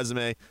on his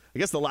resume. I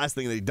guess the last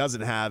thing that he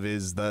doesn't have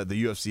is the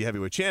UFC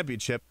Heavyweight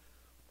Championship.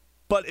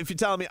 But if you're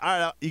telling me, all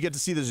right, you get to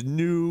see this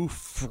new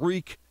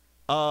freak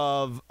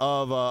of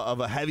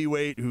a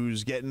heavyweight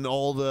who's getting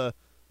all the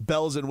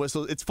bells and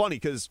whistles. It's funny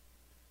because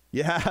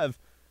you have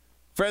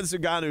Francis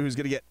Ngannou, who's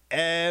going to get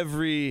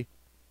every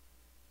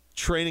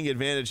training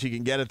advantage he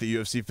can get at the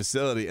UFC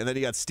facility, and then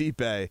you got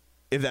Stipe,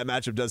 if that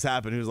matchup does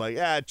happen, who's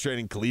like,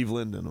 training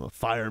Cleveland, and I'm a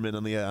fireman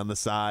on the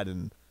side,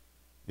 and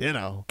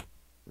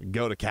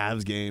go to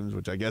Cavs games,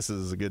 which I guess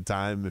is a good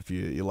time if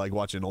you like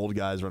watching old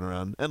guys run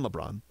around, and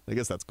LeBron. I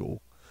guess that's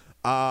cool.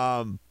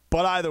 But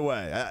either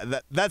way,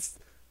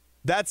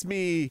 that's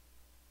me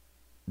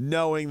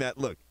knowing that,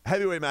 look,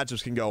 heavyweight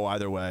matchups can go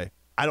either way.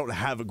 I don't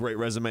have a great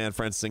resume on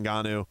Francis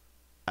Ngannou.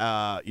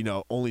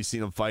 Only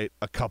seen him fight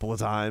a couple of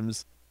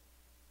times.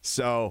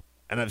 So,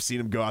 and I've seen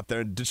him go out there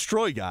and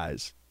destroy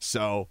guys.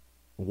 So,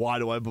 why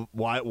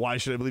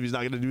should I believe he's not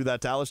going to do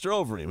that to Alistair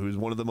Overeem, who's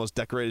one of the most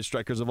decorated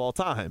strikers of all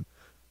time?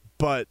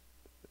 But,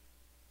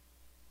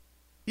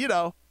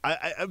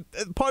 I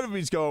part of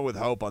me's going with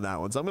hope on that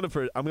one. So I'm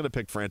gonna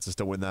pick Francis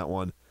to win that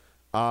one.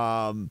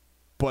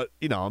 But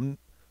I'm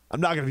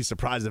not gonna be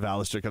surprised if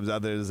Alistair comes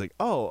out there and is like,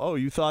 oh,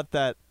 you thought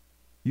that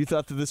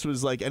this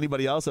was like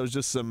anybody else? I was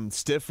just some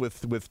stiff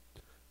with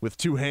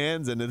two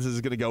hands, and this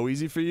is gonna go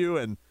easy for you,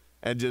 and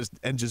just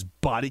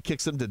body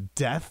kicks him to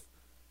death.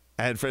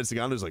 And Francis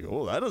Ngannou's like,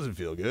 oh, that doesn't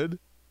feel good.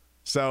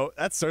 So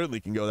that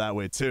certainly can go that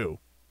way too.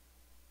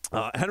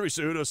 Henry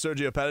Cejudo,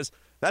 Sergio Pettis.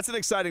 That's an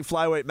exciting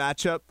flyweight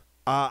matchup.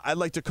 I'd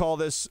like to call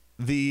this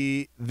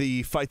the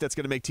fight that's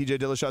going to make TJ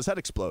Dillashaw's head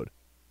explode,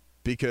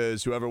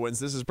 because whoever wins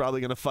this is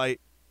probably going to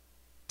fight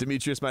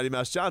Demetrius Mighty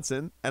Mouse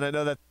Johnson, and I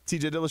know that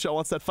TJ Dillashaw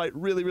wants that fight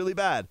really, really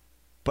bad.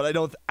 But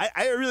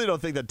I really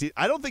don't think that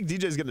I don't think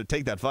DJ's going to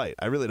take that fight.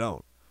 I really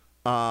don't.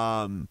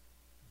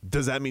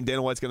 Does that mean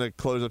Dana White's going to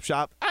close up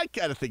shop? I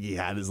kind of think he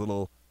had his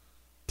little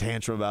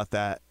tantrum about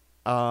that.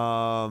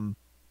 And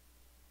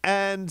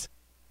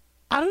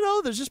I don't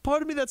know. There's just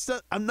part of me that's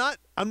I'm not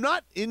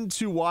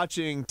into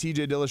watching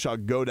TJ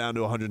Dillashaw go down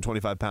to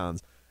 125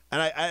 pounds.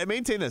 And I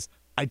maintain this.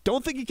 I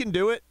don't think he can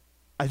do it.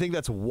 I think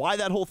that's why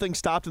that whole thing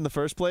stopped in the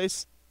first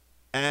place.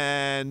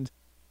 And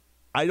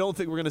I don't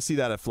think we're going to see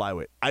that at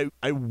flyweight.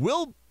 I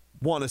will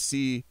want to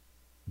see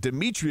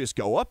Demetrius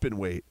go up in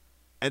weight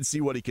and see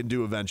what he can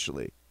do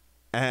eventually.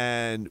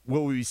 And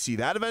will we see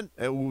that event?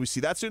 Will we see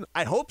that soon?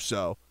 I hope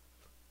so.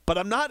 But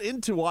I'm not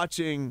into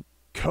watching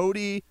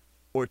Cody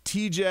or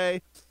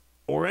TJ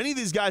or any of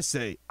these guys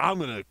say, I'm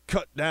going to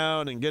cut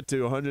down and get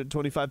to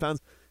 125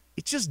 pounds,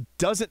 it just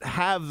doesn't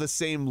have the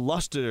same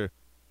luster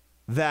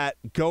that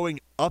going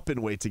up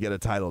in weight to get a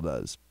title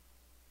does.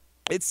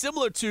 It's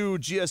similar to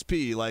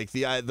GSP, like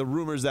the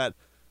rumors that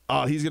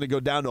he's going to go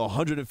down to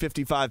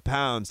 155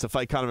 pounds to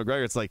fight Conor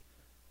McGregor. It's like,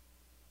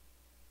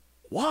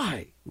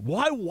 why?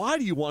 Why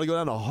do you want to go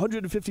down to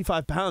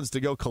 155 pounds to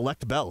go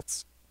collect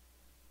belts?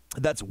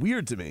 That's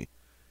weird to me.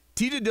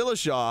 TJ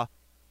Dillashaw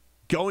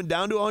going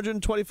down to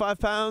 125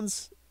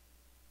 pounds,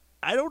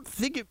 I don't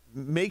think it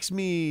makes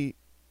me.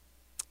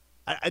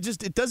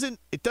 It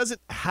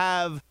doesn't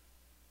have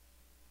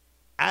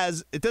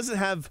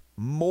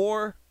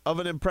more of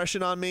an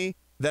impression on me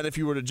than if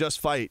you were to just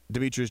fight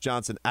Demetrius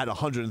Johnson at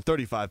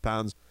 135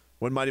 pounds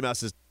when Mighty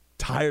Mouse is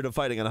tired of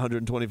fighting at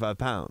 125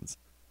 pounds.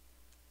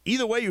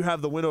 Either way, you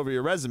have the win over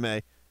your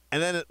resume,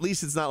 and then at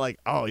least it's not like,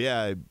 oh,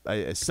 yeah,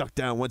 I sucked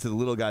down, went to the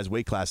little guy's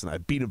weight class, and I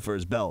beat him for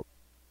his belt.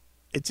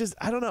 It just,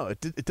 I don't know.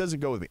 It doesn't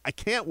go with me. I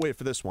can't wait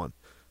for this one.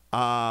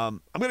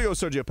 I'm going to go with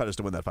Sergio Pettis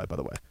to win that fight, by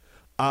the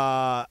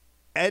way.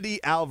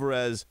 Eddie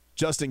Alvarez,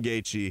 Justin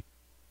Gaethje.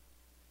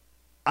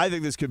 I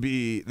think this could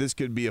be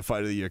a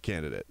fight of the year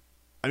candidate.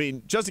 I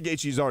mean, Justin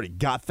Gaethje's already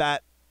got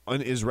that on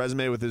his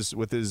resume with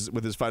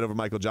his fight over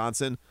Michael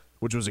Johnson,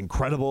 which was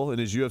incredible in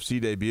his UFC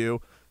debut.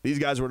 These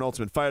guys were an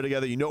Ultimate Fighter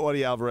together. You know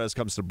Eddie Alvarez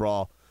comes to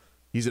brawl.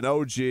 He's an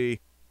OG. I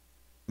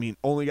mean,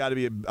 only guy to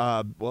be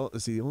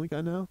is he the only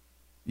guy now?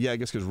 Yeah, I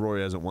guess because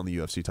Rory hasn't won the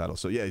UFC title.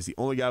 So, yeah, he's the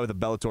only guy with a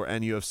Bellator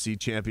and UFC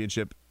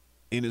championship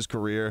in his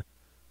career.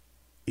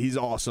 He's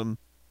awesome.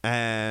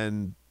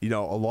 And, a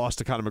loss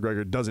to Conor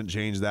McGregor doesn't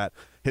change that.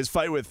 His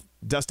fight with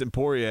Dustin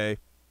Poirier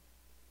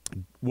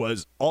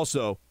was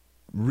also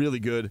really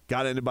good.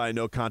 Got ended by a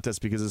no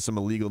contest because of some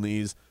illegal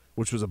knees,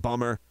 which was a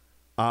bummer.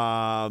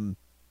 And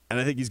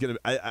I think he's going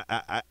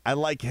to – I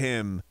like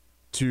him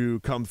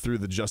to come through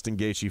the Justin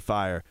Gaethje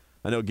fire.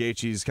 I know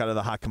Gaethje's kind of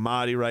the hot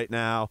commodity right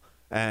now,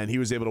 and he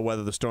was able to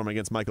weather the storm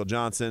against Michael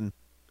Johnson.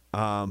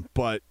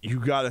 But you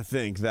got to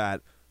think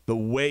that the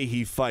way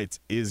he fights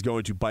is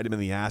going to bite him in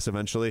the ass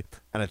eventually,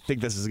 and I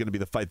think this is going to be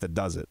the fight that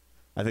does it.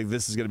 I think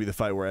this is going to be the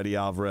fight where Eddie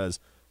Alvarez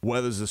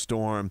weathers the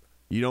storm.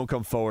 You don't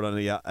come forward on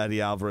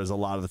Eddie Alvarez a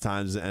lot of the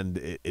times, and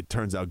it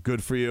turns out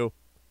good for you.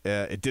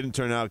 It didn't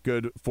turn out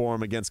good for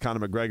him against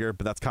Conor McGregor,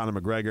 but that's Conor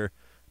McGregor,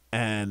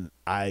 and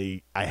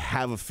I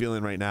have a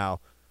feeling right now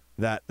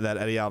that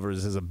Eddie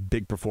Alvarez has a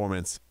big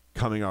performance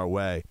coming our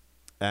way,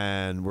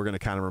 and we're going to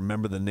kind of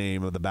remember the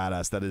name of the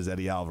badass that is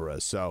Eddie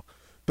Alvarez. So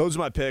those are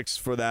my picks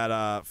for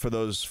that for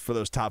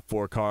those top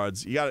four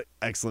cards. You got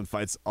excellent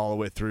fights all the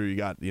way through. You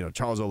got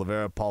Charles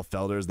Oliveira, Paul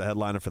Felder's the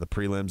headliner for the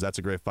prelims. That's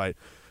a great fight.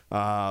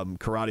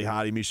 Karate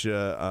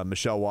Hottie,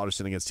 Michelle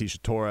Waterson against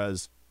Tisha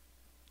Torres.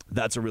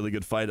 That's a really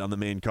good fight on the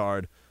main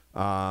card.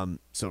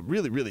 So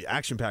really, really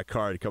action-packed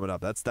card coming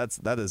up.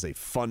 That is a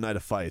fun night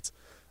of fights.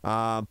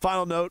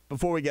 Final note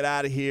before we get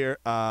out of here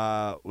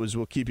was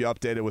we'll keep you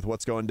updated with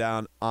what's going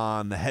down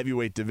on the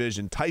heavyweight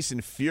division. Tyson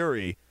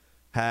Fury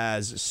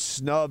has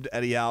snubbed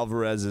Eddie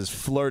Alvarez's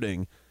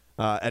flirting.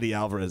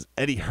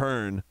 Eddie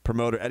Hearn,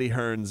 promoter Eddie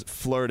Hearn's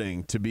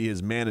flirting to be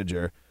his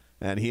manager,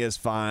 and he has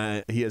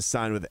signed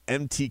with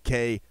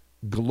MTK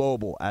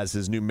Global as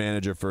his new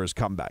manager for his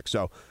comeback.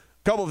 So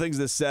couple of things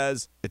this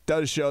says. It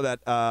does show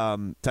that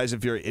Tyson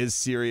Fury is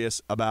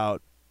serious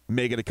about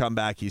making a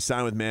comeback. He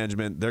signed with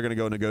management. They're going to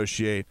go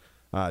negotiate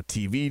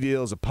TV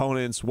deals,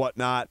 opponents,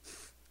 whatnot.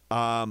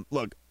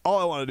 Look, all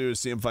I want to do is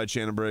see him fight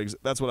Shannon Briggs.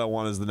 That's what I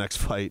want as the next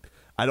fight.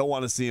 I don't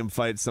want to see him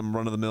fight some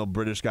run-of-the-mill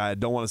British guy. I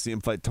don't want to see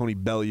him fight Tony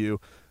Bellew.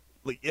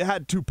 Like, it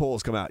had two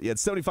polls come out. You had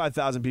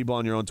 75,000 people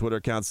on your own Twitter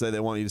account say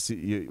they want you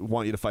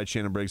to fight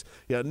Shannon Briggs.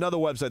 You had another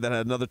website that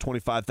had another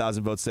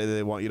 25,000 votes say that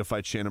they want you to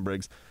fight Shannon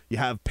Briggs. You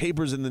have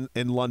papers in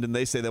London.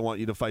 They say they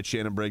want you to fight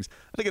Shannon Briggs.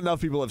 I think enough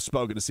people have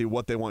spoken to see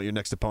what they want your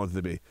next opponent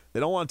to be.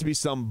 They don't want it to be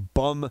some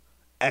bum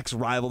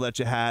ex-rival that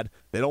you had.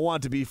 They don't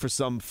want it to be for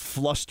some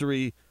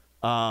flustery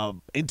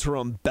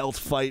interim belt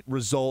fight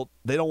result.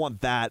 They don't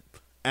want that.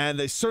 And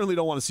they certainly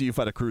don't want to see you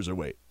fight a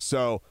cruiserweight.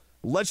 So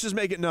let's just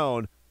make it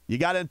known. You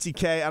got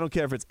MTK. I don't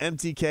care if it's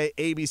MTK,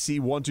 ABC,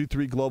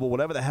 123 Global,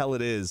 whatever the hell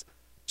it is.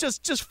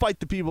 Just fight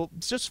the people.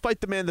 Just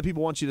fight the man that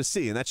people want you to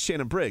see, and that's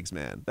Shannon Briggs,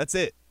 man. That's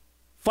it.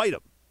 Fight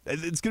him.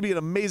 It's going to be an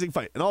amazing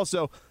fight. And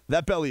also,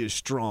 that belly is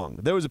strong.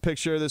 There was a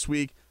picture this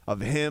week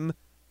of him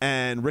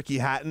and Ricky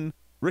Hatton.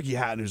 Ricky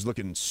Hatton, who's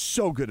looking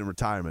so good in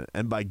retirement.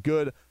 And by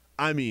good,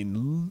 I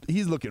mean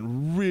he's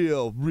looking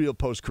real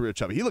post-career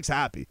chubby. He looks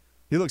happy.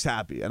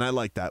 And I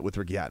like that with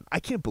Ricky Hatton.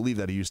 I can't believe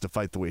that he used to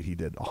fight the way he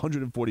did,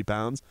 140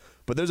 pounds.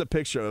 But there's a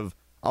picture of,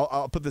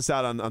 I'll put this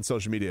out on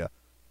social media,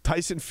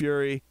 Tyson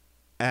Fury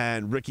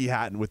and Ricky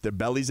Hatton with their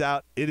bellies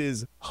out. It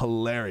is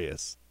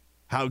hilarious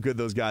how good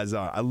those guys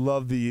are. I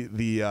love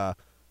the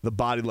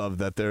body love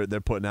that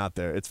they're putting out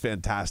there. It's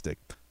fantastic.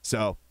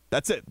 So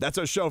that's it. That's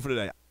our show for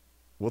today.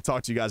 We'll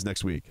talk to you guys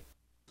next week.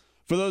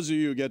 For those of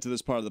you who get to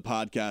this part of the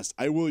podcast,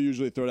 I will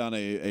usually throw down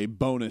a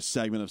bonus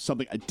segment of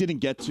something I didn't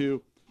get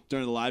to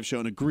during the live show,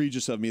 and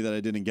egregious of me that I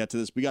didn't get to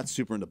this. We got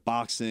super into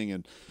boxing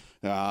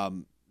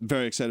and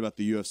very excited about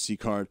the UFC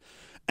card.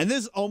 And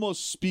this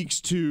almost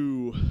speaks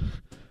to,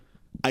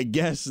 I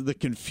guess, the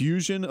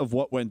confusion of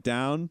what went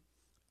down.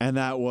 And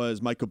that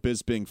was Michael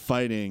Bisping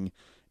fighting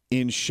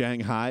in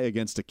Shanghai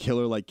against a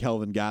killer like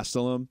Kelvin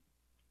Gastelum,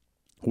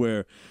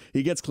 where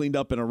he gets cleaned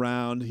up in a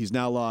round. He's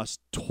now lost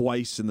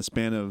twice in the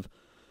span of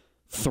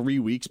 3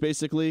 weeks,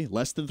 basically,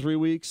 less than 3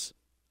 weeks.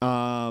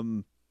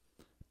 And,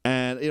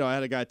 I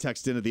had a guy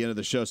text in at the end of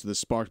the show, so this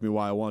sparked me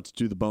why I wanted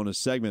to do the bonus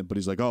segment. But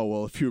he's like, oh,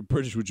 well, if you were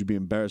British, would you be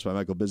embarrassed by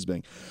Michael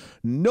Bisping?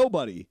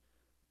 Nobody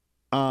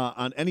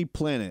on any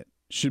planet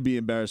should be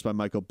embarrassed by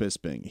Michael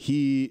Bisping.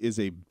 He is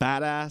a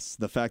badass.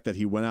 The fact that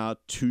he went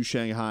out to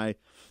Shanghai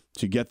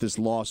to get this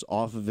loss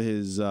off of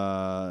his,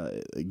 off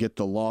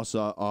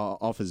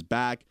his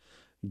back,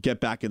 get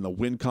back in the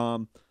win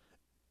column.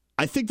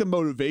 I think the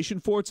motivation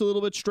for it's a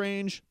little bit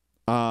strange.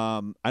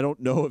 I don't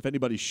know if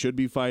anybody should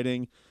be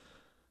fighting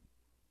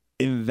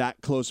in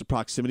that close a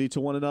proximity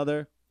to one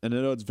another. And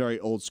I know it's very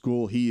old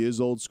school. He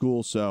is old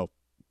school, so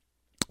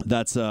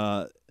that's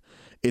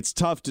it's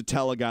tough to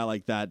tell a guy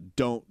like that,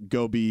 don't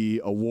go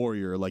be a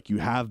warrior like you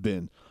have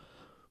been.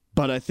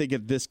 But I think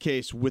in this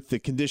case, with the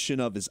condition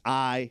of his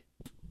eye,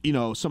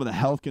 some of the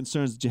health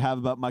concerns that you have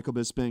about Michael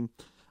Bisping,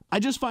 I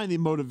just find the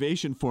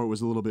motivation for it was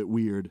a little bit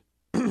weird.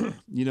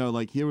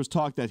 Like there was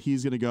talk that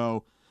he's going to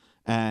go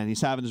and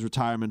he's having his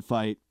retirement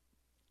fight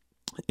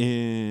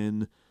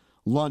in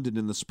London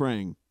in the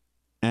spring.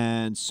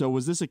 And so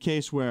was this a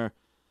case where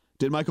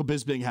did Michael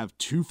Bisping have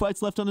 2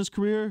 fights left on his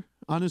career?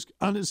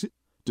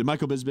 Did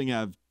Michael Bisping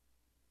have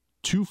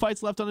 2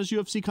 fights left on his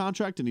UFC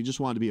contract and he just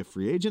wanted to be a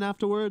free agent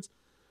afterwards?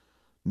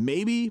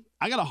 Maybe.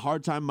 I got a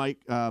hard time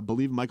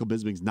believing Michael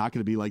Bisping's not going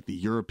to be like the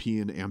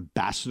European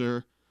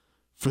ambassador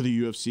for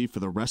the UFC for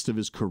the rest of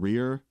his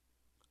career.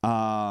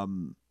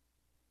 Because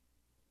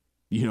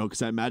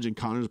I imagine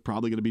Conor's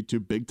probably going to be too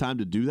big time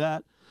to do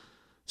that.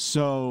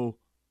 So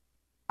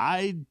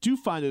I do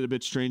find it a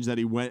bit strange that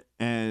he went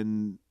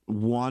and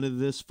wanted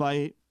this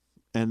fight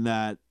and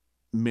that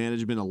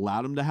management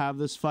allowed him to have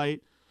this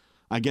fight.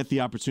 I get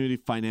the opportunity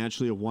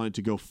financially of wanting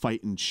to go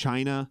fight in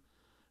China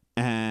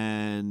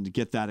and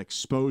get that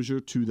exposure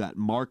to that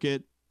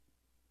market.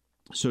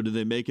 So do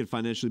they make it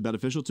financially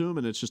beneficial to him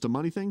and it's just a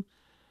money thing?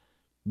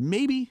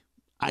 Maybe.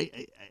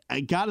 I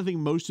got to think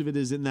most of it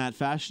is in that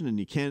fashion, and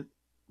you can't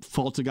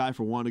fault a guy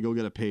for wanting to go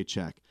get a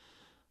paycheck.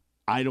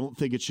 I don't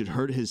think it should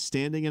hurt his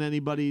standing in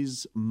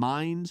anybody's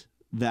mind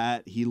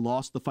that he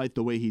lost the fight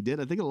the way he did.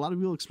 I think a lot of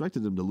people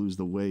expected him to lose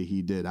the way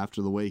he did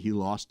after the way he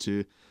lost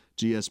to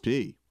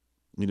GSP.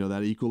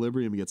 That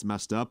equilibrium gets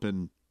messed up,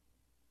 and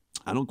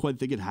I don't quite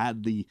think it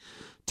had the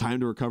time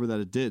to recover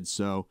that it did.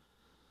 So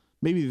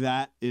maybe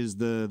that is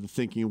the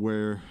thinking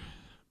where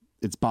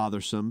it's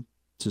bothersome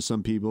to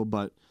some people,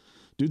 but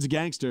dude's a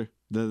gangster.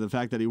 The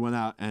fact that he went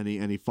out and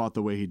he fought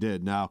the way he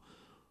did. Now,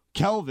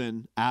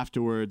 Kelvin,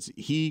 afterwards,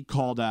 he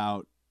called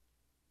out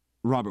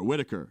Robert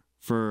Whittaker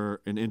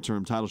for an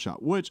interim title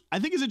shot, which I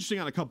think is interesting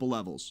on a couple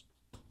levels.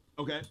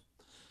 Okay.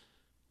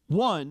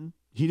 One,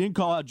 he didn't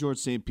call out George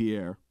St.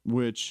 Pierre,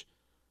 which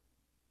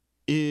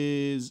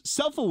is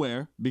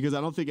self-aware because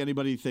I don't think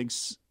anybody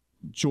thinks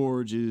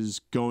George is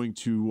going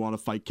to want to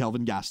fight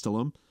Kelvin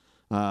Gastelum.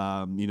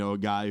 A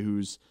guy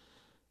who's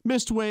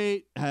missed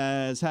weight,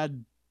 has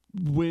had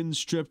wins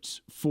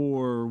stripped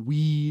for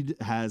weed,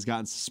 has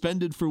gotten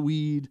suspended for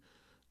weed.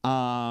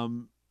 I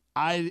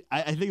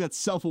think that's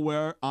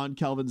self-aware on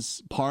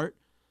Kelvin's part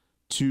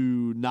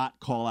to not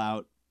call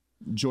out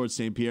George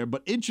St. Pierre,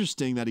 but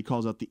interesting that he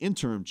calls out the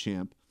interim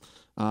champ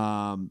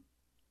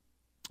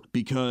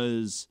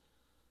because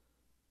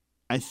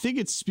I think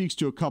it speaks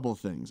to a couple of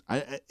things.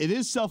 It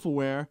is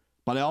self-aware,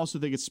 but I also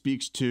think it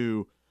speaks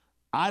to,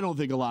 I don't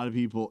think a lot of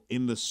people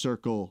in the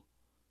circle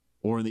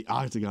or in the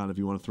octagon, if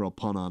you want to throw a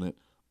pun on it,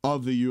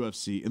 of the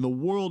UFC, in the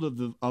world of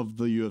the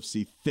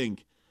UFC,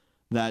 think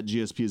that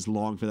GSP is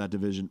long for that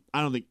division.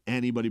 I don't think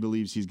anybody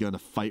believes he's going to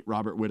fight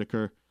Robert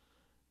Whittaker.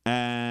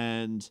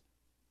 And,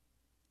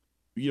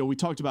 we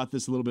talked about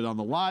this a little bit on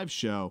the live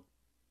show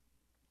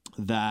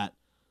that,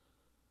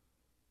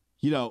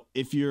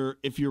 if you're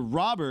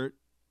Robert,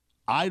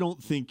 I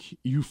don't think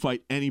you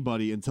fight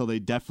anybody until they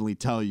definitely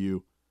tell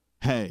you,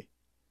 hey,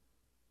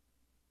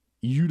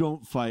 you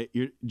don't fight.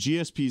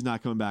 GSP's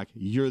not coming back.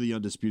 You're the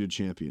undisputed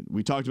champion.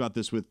 We talked about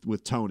this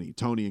with Tony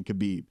and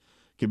Khabib.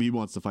 Khabib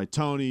wants to fight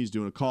Tony. He's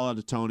doing a call out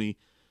to Tony.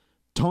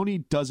 Tony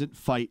doesn't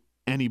fight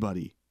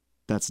anybody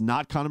that's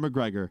not Conor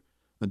McGregor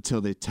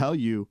until they tell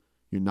you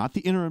you're not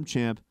the interim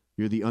champ.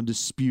 You're the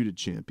undisputed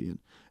champion.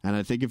 And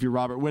I think if you're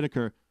Robert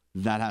Whittaker,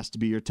 that has to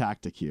be your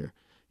tactic here.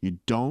 You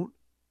don't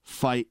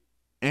fight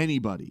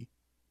anybody,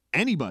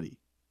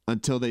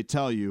 until they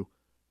tell you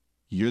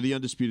you're the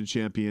undisputed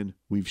champion.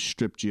 We've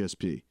stripped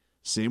GSP.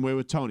 Same way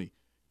with Tony.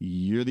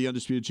 You're the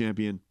undisputed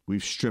champion.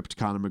 We've stripped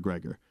Conor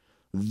McGregor.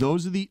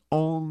 Those are the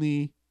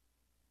only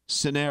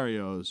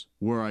scenarios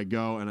where I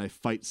go and I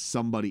fight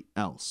somebody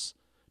else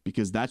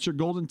because that's your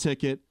golden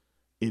ticket.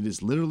 It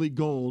is literally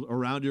gold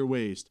around your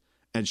waist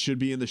and should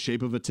be in the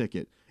shape of a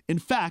ticket. In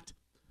fact,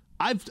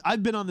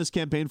 I've been on this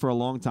campaign for a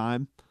long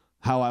time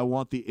how I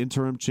want the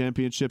interim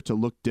championship to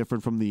look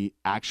different from the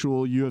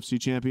actual UFC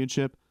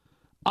championship,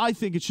 I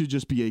think it should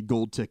just be a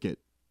gold ticket.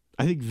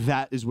 I think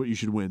that is what you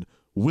should win.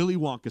 Willy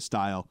Wonka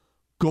style,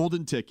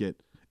 golden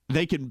ticket.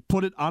 They can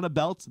put it on a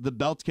belt. The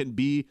belt can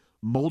be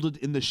molded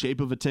in the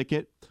shape of a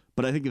ticket,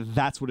 but I think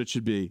that's what it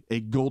should be, a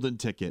golden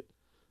ticket.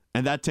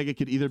 And that ticket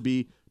could either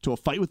be to a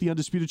fight with the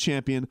undisputed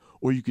champion,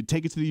 or you could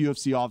take it to the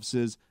UFC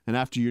offices, and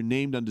after you're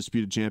named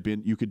undisputed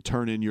champion, you could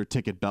turn in your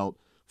ticket belt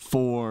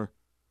for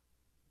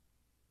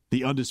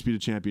the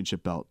undisputed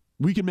championship belt.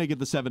 We can make it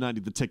the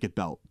 $790 the ticket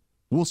belt.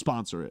 We'll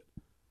sponsor it.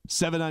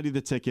 $790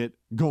 the ticket,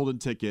 golden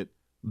ticket,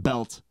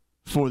 belt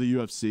for the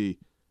UFC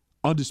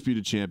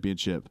undisputed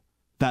championship.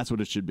 That's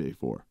what it should be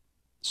for.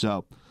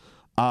 So,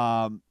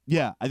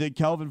 yeah, I think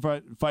Kelvin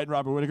fighting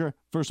Robert Whittaker,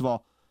 first of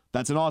all,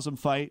 that's an awesome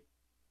fight.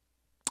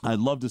 I'd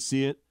love to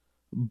see it,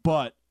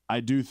 but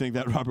I do think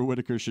that Robert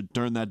Whittaker should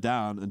turn that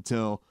down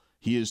until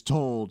he is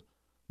told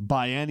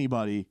by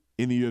anybody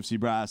in the UFC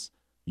brass,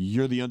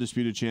 you're the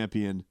undisputed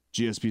champion,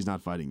 GSP's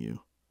not fighting you.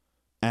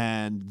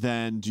 And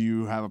then do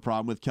you have a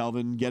problem with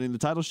Kelvin getting the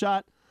title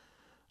shot?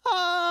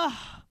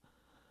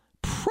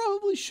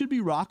 Probably should be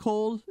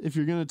Rockhold if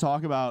you're going to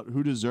talk about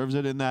who deserves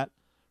it in that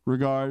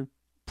regard.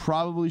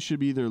 Probably should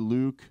be either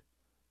Luke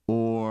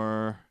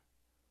or...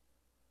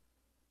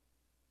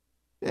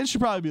 It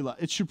should probably be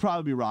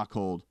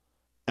Rockhold.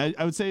 I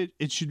would say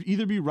it should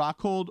either be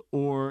Rockhold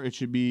or it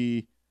should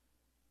be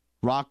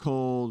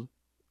Rockhold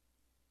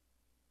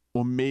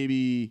or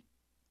maybe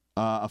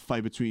a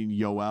fight between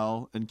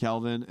Yoel and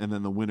Kelvin, and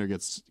then the winner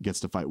gets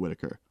to fight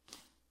Whittaker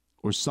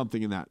or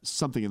something in that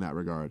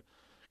regard.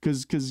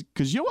 Because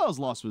Yoel's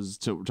loss was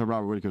to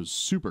Robert Whittaker was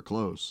super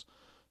close.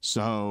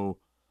 So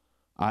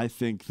I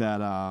think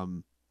that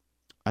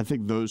I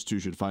think those two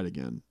should fight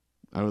again.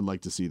 I would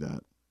like to see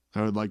that.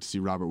 I would like to see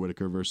Robert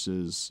Whittaker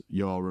versus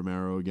Yoel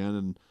Romero again,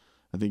 and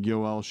I think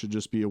Yoel should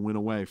just be a win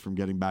away from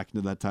getting back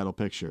into that title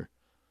picture.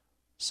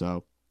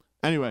 So,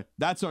 anyway,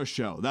 that's our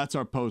show. That's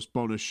our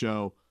post-bonus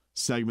show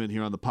segment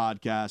here on the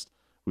podcast.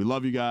 We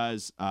love you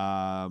guys.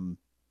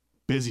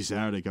 Busy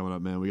Saturday coming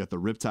up, man. We got the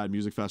Riptide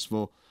Music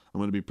Festival. I'm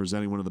going to be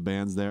presenting one of the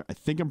bands there. I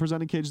think I'm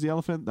presenting Cage the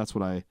Elephant. That's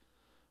what I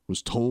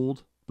was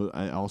told, but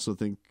I also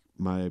think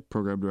my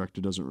program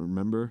director doesn't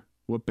remember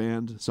what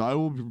band. So I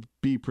will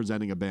be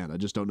presenting a band. I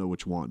just don't know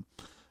which one.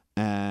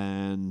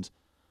 And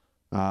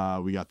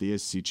we got the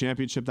ACC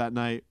Championship that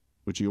night,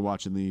 which you can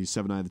watch in the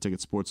 790 The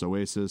Ticket Sports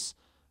Oasis.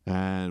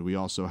 And we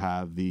also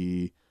have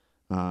the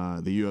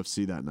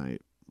UFC that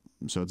night.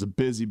 So it's a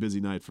busy, busy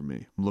night for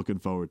me. I'm looking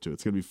forward to it.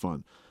 It's going to be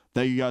fun.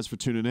 Thank you guys for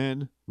tuning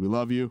in. We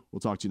love you. We'll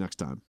talk to you next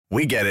time.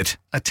 We get it.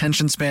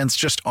 Attention spans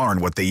just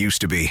aren't what they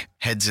used to be.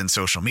 Heads in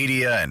social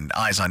media and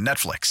eyes on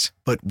Netflix.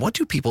 But what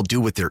do people do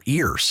with their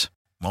ears?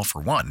 Well,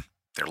 for one,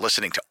 they're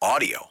listening to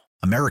audio.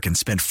 Americans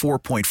spend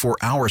 4.4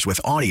 hours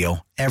with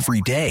audio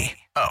every day.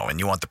 Oh, and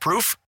you want the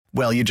proof?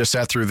 Well, you just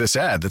sat through this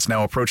ad that's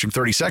now approaching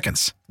 30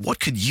 seconds.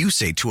 What could you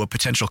say to a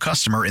potential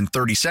customer in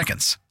 30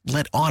 seconds?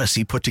 Let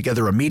Odyssey put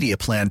together a media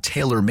plan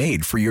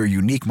tailor-made for your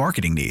unique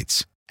marketing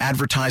needs.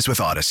 Advertise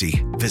with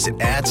Odyssey. Visit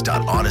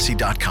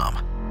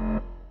ads.odyssey.com.